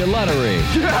Nebraska Lottery.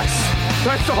 Yes!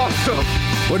 That's awesome!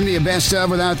 Wouldn't be a best of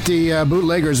without the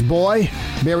bootlegger's boy.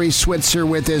 Barry Switzer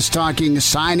with us talking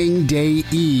signing day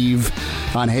eve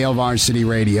on Hail Varsity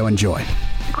Radio. Enjoy.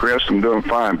 Chris, I'm doing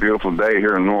fine. Beautiful day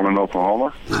here in Norman,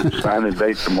 Oklahoma. Signing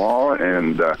day tomorrow,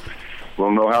 and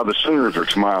we'll know how the Sooners are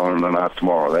smiling or not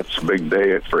tomorrow. That's a big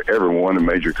day for everyone in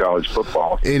major college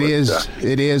football. It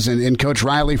is. And Coach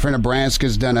Riley for Nebraska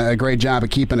has done a great job of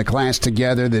keeping a class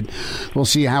together. That we'll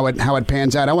see how it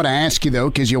pans out. I want to ask you, though,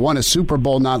 because you won a Super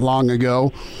Bowl not long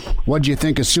ago. What do you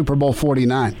think of Super Bowl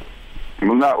 49?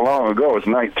 Well, not long ago. It was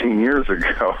 19 years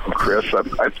ago, Chris.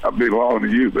 I belong to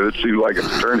you, but it seems like an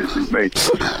eternity to me.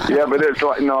 Yeah, but it's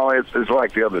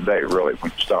like the other day, really,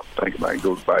 when you stop thinking about it. It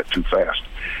goes by too fast.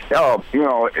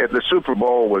 The Super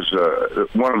Bowl was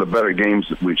one of the better games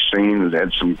that we've seen. It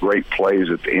had some great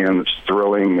plays at the end. It's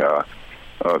thrilling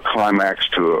climax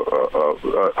to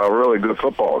a really good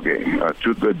football game.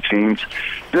 Two good teams.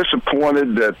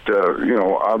 Disappointed that,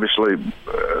 obviously,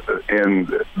 in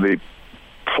the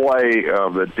play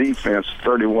of the defense,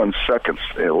 31 seconds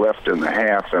left in the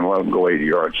half, and let them go 80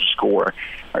 yards to score.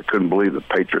 I couldn't believe the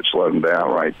Patriots let them down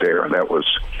right there.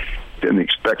 Didn't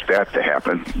expect that to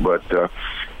happen. But,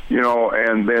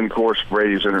 and then, of course,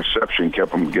 Brady's interception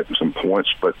kept them getting some points.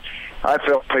 But I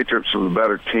felt Patriots were the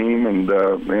better team, and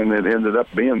it ended up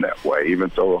being that way,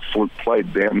 even though a fluke play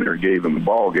damn near gave them the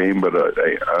ball game, but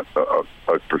a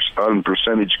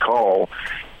unpercentage call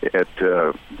at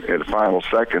final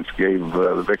seconds gave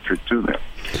the victory to them.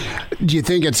 Do you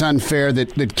think it's unfair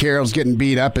that Carroll's getting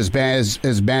beat up as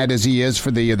bad as he is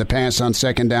for the pass on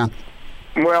second down?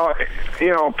 Well,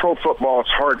 pro football, it's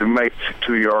hard to make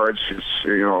 2 yards. It's,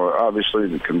 obviously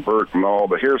to convert and all,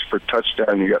 but here's for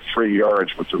touchdown, you got 3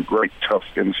 yards with a great, tough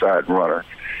inside runner.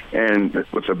 And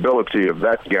with the ability of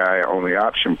that guy on the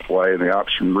option play and the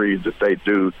option read that they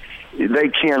do, they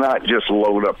cannot just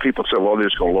load up. People say, well, they're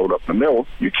just going to load up the middle.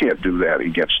 You can't do that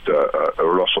against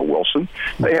Russell Wilson.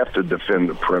 They have to defend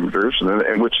the perimeters,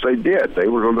 and which they did. They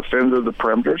were going to defend the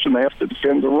perimeters, and they have to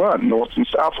defend the run, north and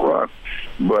south run.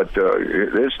 But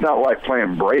it's not like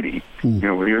playing Brady.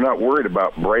 You're not worried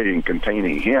about Brady and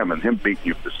containing him and him beating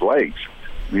you with his legs.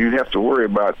 You have to worry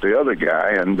about the other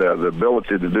guy, and the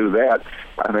ability to do that,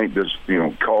 I think, does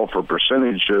call for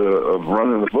percentage of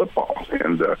running the football.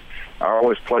 And I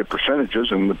always play percentages,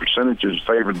 and the percentages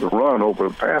favored the run over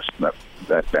the pass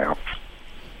that down.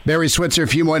 Barry Switzer, a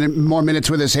few more minutes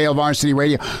with us, Hail Varsity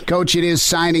Radio. Coach, it is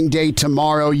signing day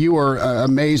tomorrow. You were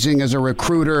amazing as a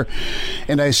recruiter,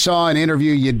 and I saw an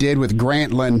interview you did with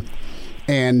Grantland,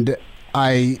 and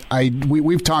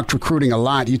we've talked recruiting a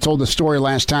lot. You told the story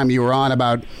last time you were on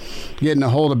about getting a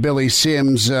hold of Billy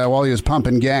Sims while he was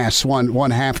pumping gas one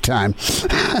halftime.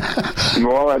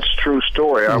 Well, that's a true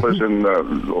story. I was in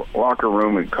the locker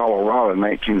room in Colorado in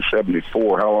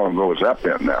 1974. How long ago has that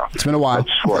been now? It's been a while.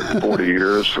 That's 40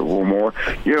 years or more.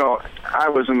 I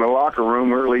was in the locker room.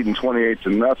 We were leading 28-0.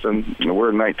 We're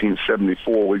in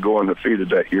 1974. We go undefeated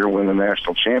that year, win the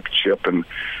national championship, and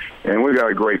we got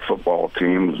a great football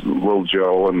team, Lil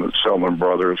Joe and the Selman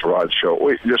brothers, Rod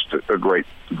Show. Just a great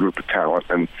group of talent.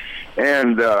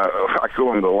 And I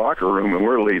go into the locker room, and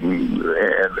we're leading,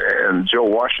 and Joe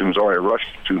Washington's already rushed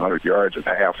 200 yards at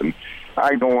half. And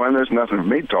I go in, there's nothing for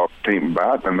me to talk to the team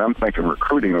about, and I'm thinking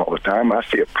recruiting all the time. I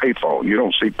see a payphone. You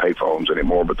don't see payphones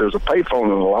anymore, but there's a payphone in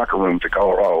the locker room, the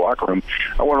Colorado locker room.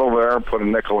 I went over there and put a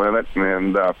nickel in it,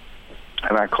 and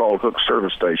I called Hooks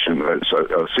Service Station. It's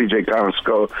a C.J.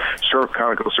 Conoco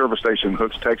Service Station,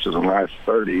 Hooks, Texas, on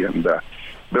I-30. And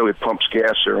Billy pumps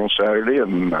gas there on Saturday,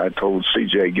 and I told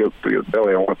C.J.,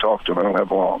 Billy, I want to talk to him. I don't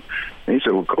have long. And he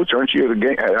said, well, Coach, aren't you at a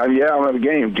game? Yeah, I'm at a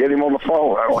game. Get him on the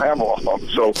phone. I don't have long.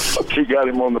 So he got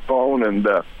him on the phone, and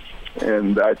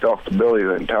I talked to Billy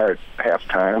the entire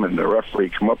halftime, and the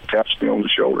referee come up, taps me on the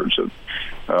shoulder and said,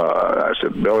 I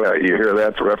said, Billy, you hear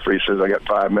that? The referee says, I got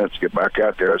 5 minutes to get back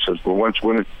out there. I says, well, when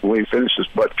we finish this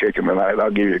butt kicking tonight,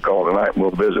 I'll give you a call tonight and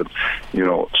we'll visit.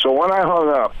 So when I hung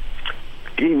up,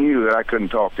 he knew that I couldn't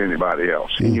talk to anybody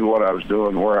else. He knew what I was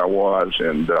doing, where I was,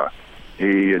 and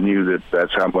he knew that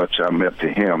that's how much I meant to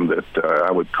him, that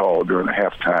I would call during the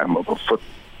halftime of a football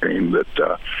game,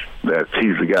 that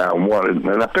he's the guy I wanted.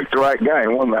 And I picked the right guy. He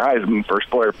won the Heisman, first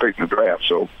player picked in the draft,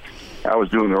 so I was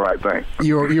doing the right thing.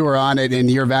 You were on it, and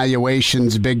your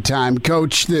evaluation's big time.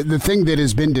 Coach, the thing that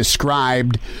has been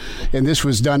described, and this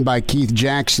was done by Keith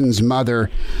Jackson's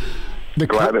mother,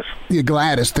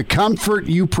 Gladys, the comfort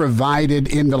you provided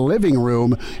in the living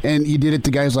room, and you did it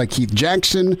to guys like Keith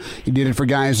Jackson, you did it for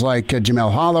guys like Jamel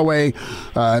Holloway,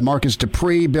 Marcus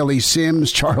Dupree, Billy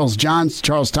Sims, Charles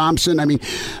Thompson. I mean,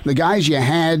 the guys you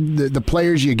had, the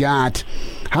players you got.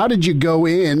 How did you go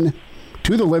in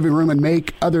to the living room and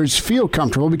make others feel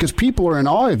comfortable, because people are in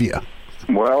awe of you?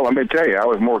 Well, let me tell you, I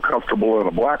was more comfortable in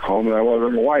a black home than I was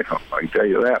in a white home. I can tell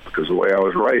you that, because of the way I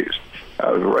was raised. I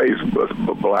was raised with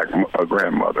a black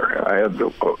grandmother. I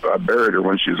buried her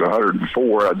when she was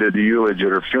 104. I did the eulogy at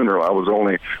her funeral.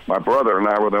 My brother and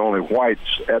I were the only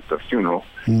whites at the funeral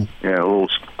in a little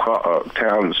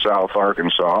town in South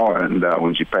Arkansas. And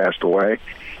when she passed away,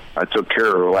 I took care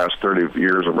of her the last 30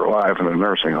 years of her life in a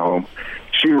nursing home.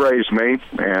 She raised me,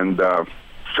 and I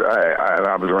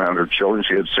was around her children.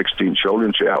 She had 16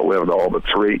 children. She outlived all but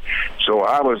 3. So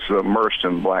I was immersed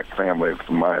in black family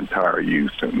for my entire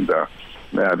youth, and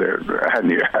I didn't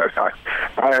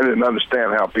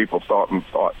understand how people thought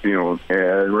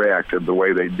and reacted the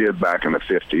way they did back in the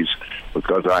 50s,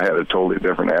 because I had a totally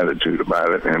different attitude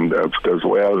about it, and because of the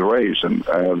way I was raised, and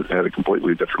I had a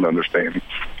completely different understanding.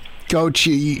 Coach,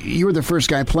 you were the first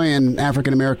guy playing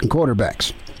African-American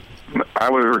quarterbacks. I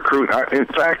was recruiting. In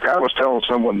fact, I was telling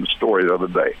someone the story the other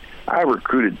day. I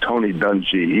recruited Tony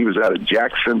Dungy. He was out of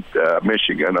Jackson,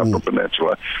 Michigan, Upper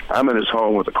Peninsula. I'm in his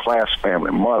home with a class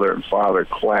family, mother and father,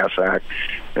 class act.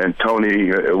 And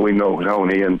Tony, we know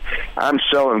Tony, and I'm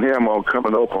selling him on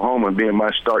coming to Oklahoma and being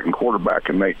my starting quarterback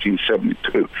in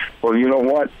 1972. Well, you know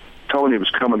what? Tony was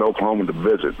coming to Oklahoma to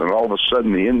visit, and all of a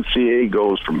sudden the NCAA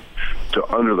goes to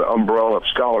under the umbrella of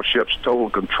scholarships, total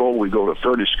control. We go to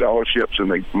 30 scholarships,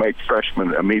 and they make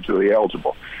freshmen immediately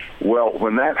eligible. Well,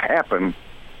 when that happened,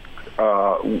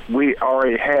 we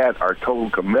already had our total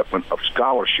commitment of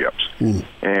scholarships,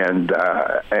 and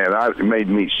it made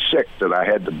me sick that I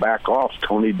had to back off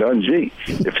Tony Dungy.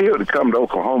 If he would have come to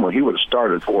Oklahoma, he would have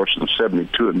started for us in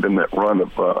 '72 and been that run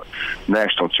of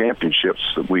national championships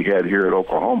that we had here at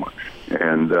Oklahoma,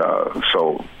 and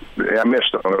so I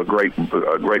missed a great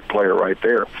player right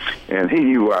there, and he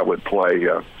knew I would play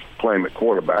play him at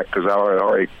quarterback because I had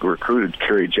already recruited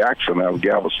Kerry Jackson out of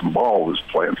Galveston Ball, who was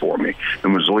playing for me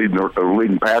and was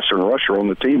leading passer and rusher on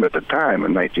the team at the time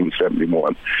in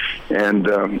 1971.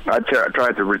 And I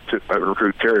tried to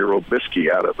recruit Terry Robisky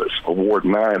out of us, Ward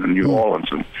 9 in New Orleans.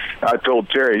 And I told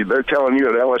Terry, they're telling you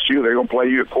at LSU they're going to play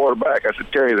you at quarterback. I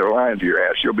said, Terry, they're lying to your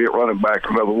ass. You'll be at running back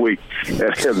another week. And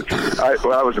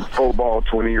I was at full ball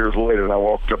 20 years later, and I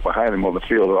walked up behind him on the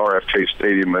field at RFK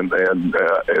Stadium in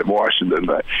Washington.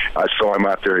 I saw him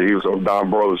out there. He was on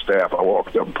Don Bro's staff. I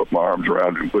walked up and put my arms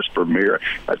around him and whispered in my ear,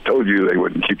 I told you they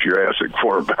wouldn't keep your ass at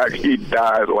quarterback. He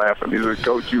died laughing. He said,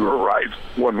 Coach, you were right.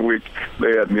 1 week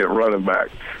they had me at running back.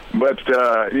 But,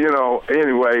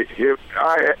 anyway,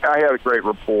 I had a great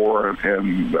rapport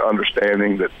and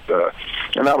understanding that,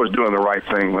 and I was doing the right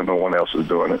thing when no one else was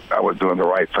doing it. I was doing the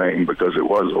right thing because it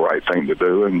was the right thing to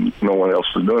do, and no one else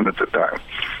was doing it at the time.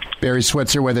 Barry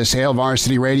Switzer with us, Hail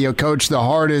Varsity Radio. Coach, the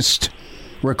hardest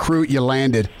recruit you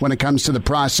landed when it comes to the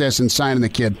process and signing the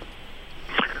kid?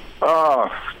 Oh,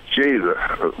 Jesus.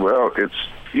 Well, it's,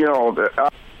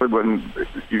 when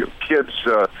kids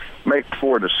make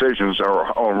poor decisions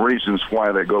or on reasons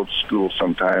why they go to school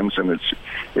sometimes, and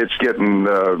it's getting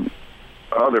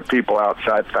other people,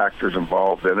 outside factors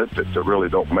involved in it that really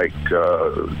don't make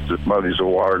the muddies the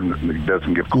water and it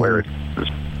doesn't give clarity.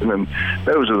 And then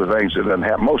those are the things that doesn't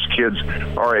happen. Most kids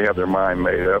already have their mind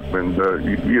made up, and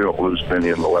you don't lose Penny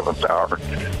in the 11th hour.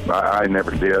 I never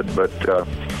did, but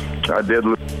I did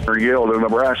lose Yale to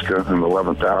Nebraska in the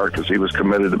 11th hour because he was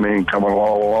committed to me and coming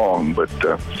all along, but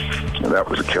that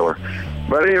was a killer.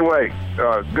 But anyway,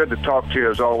 good to talk to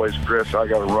you as always, Chris. I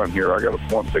got to run here. I got a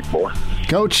one big boy.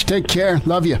 Coach, take care.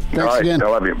 Love you. Thanks again. I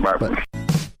love you. Bye. Bye.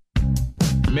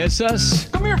 Miss us?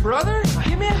 Come here, brother.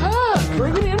 Give me a hug.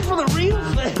 Bring it in for the real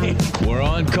thing. We're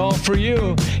on call for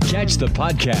you. Catch the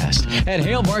podcast at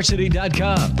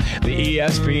HailVarsity.com, the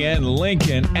ESPN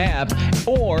Lincoln app,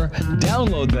 or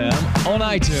download them on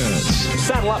iTunes.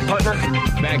 Saddle up, partner.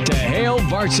 Back to Hail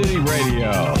Varsity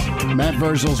Radio. Matt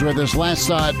Virzel's with us. Last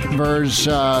thought, Verz,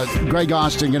 Greg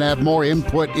Austin going to have more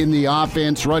input in the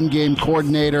offense, run game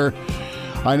coordinator.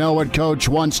 I know what Coach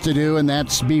wants to do, and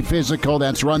that's be physical.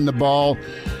 That's run the ball.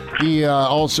 He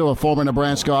also a former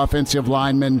Nebraska offensive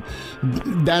lineman.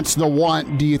 That's the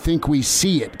want. Do you think we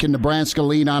see it? Can Nebraska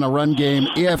lean on a run game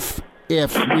if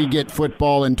we get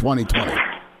football in 2020?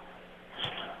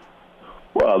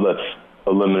 Well, let's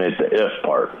eliminate the if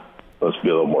part. Let's be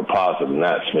a little more positive than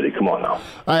that, Smitty. Come on now.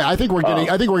 I think we're getting.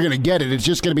 I think we're going to get it. It's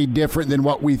just going to be different than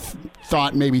what we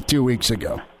thought maybe 2 weeks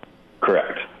ago.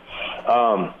 Correct.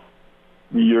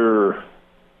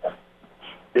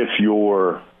 If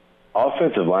your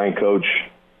offensive line coach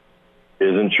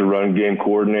isn't your run game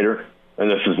coordinator, and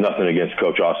this is nothing against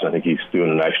Coach Austin, I think he's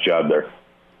doing a nice job there,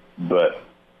 but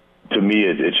to me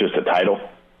it's just a title.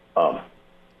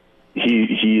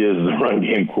 He is the run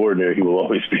game coordinator. He will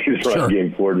always be the run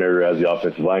game coordinator as the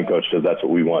offensive line coach because that's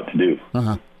what we want to do.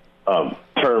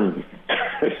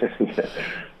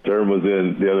 Term was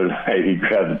in the other night. He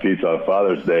grabbed the pizza on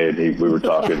Father's Day, and we were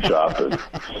talking shop, and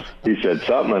he said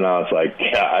something, and I was like,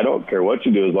 yeah, I don't care what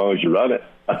you do as long as you run it.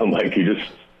 I'm like, you just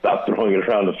stop throwing it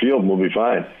around the field and we'll be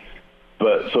fine.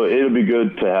 But so it'll be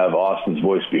good to have Austin's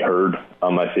voice be heard.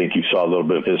 I think you saw a little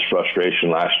bit of his frustration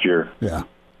last year. Yeah.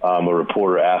 A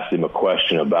reporter asked him a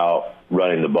question about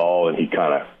running the ball, and he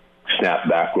kind of snapped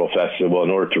back real fast and said, well,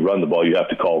 in order to run the ball, you have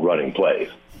to call running plays.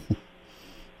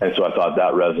 And so I thought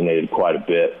that resonated quite a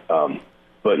bit.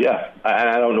 But, yeah,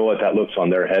 I don't know what that looks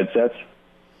on their headsets.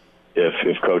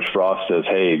 If Coach Frost says,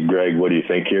 hey, Greg, what do you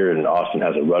think here? And Austin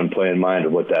has a run play in mind,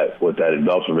 or what that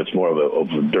develops, if it's more of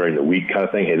a during the week kind of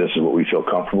thing, hey, this is what we feel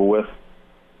comfortable with.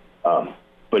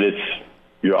 But it's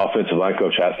your offensive line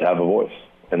coach has to have a voice,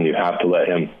 and you have to let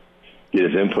him get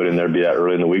his input in there, be that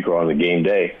early in the week or on the game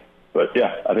day. But,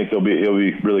 yeah, I think he'll be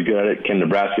really good at it. Can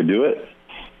Nebraska do it?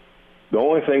 The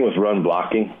only thing with run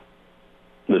blocking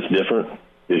that's different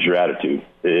is your attitude.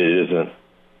 It isn't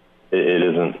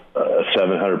a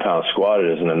 700-pound squat.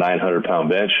 It isn't a 900-pound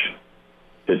bench.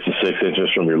 It's the 6 inches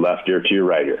from your left ear to your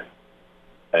right ear.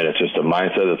 And it's just a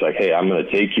mindset that's like, hey, I'm going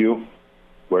to take you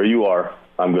where you are.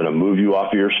 I'm going to move you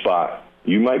off of your spot.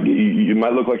 You might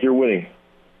look like you're winning,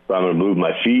 but I'm going to move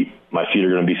my feet. My feet are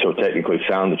going to be so technically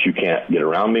sound that you can't get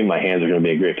around me. My hands are going to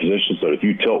be in great position. So if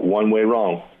you tilt one way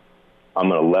wrong, I'm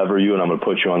going to lever you and I'm going to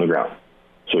put you on the ground.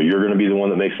 So you're going to be the one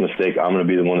that makes a mistake. I'm going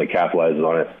to be the one that capitalizes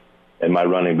on it. And my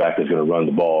running back is going to run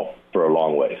the ball for a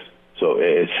long ways. So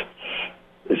it's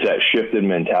that shifted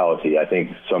mentality. I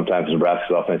think sometimes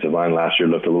Nebraska's offensive line last year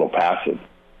looked a little passive.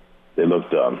 They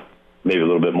looked maybe a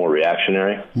little bit more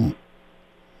reactionary.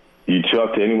 You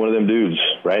talk to any one of them dudes,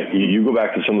 right? You go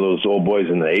back to some of those old boys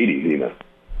in the 80s even,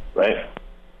 right?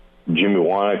 Jimmy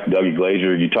Wanek, Dougie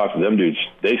Glazier, you talk to them dudes,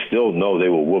 they still know they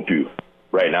will whoop you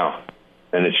right now.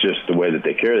 And it's just the way that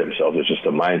they carry themselves. It's just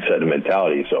a mindset and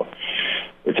mentality. So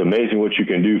it's amazing what you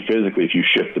can do physically if you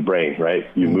shift the brain, right?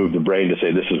 You move the brain to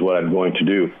say, this is what I'm going to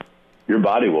do. Your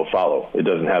body will follow. It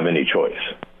doesn't have any choice.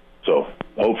 So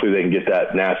hopefully they can get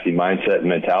that nasty mindset and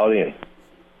mentality and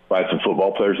find some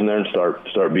football players in there and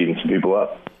start beating some people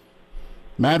up.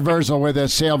 Matt Vrzal with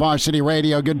us, Hail Varsity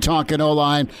Radio. Good talking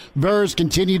O-line. Verz,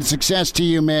 continued success to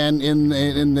you, man, in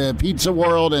the pizza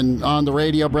world and on the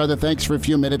radio, brother. Thanks for a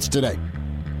few minutes today.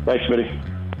 Thanks, Smitty.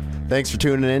 Thanks for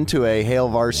tuning in to a Hail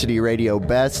Varsity Radio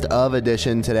Best of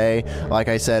edition today. Like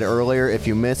I said earlier, if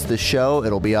you missed the show,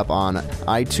 it'll be up on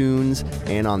iTunes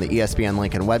and on the ESPN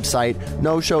Lincoln website.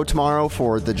 No show tomorrow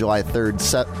for the July 3rd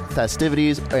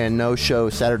festivities, and no show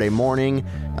Saturday morning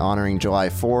honoring July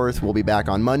 4th. We'll be back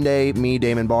on Monday. Me,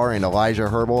 Damon Barr, and Elijah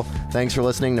Herbal. Thanks for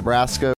listening, Nebraska.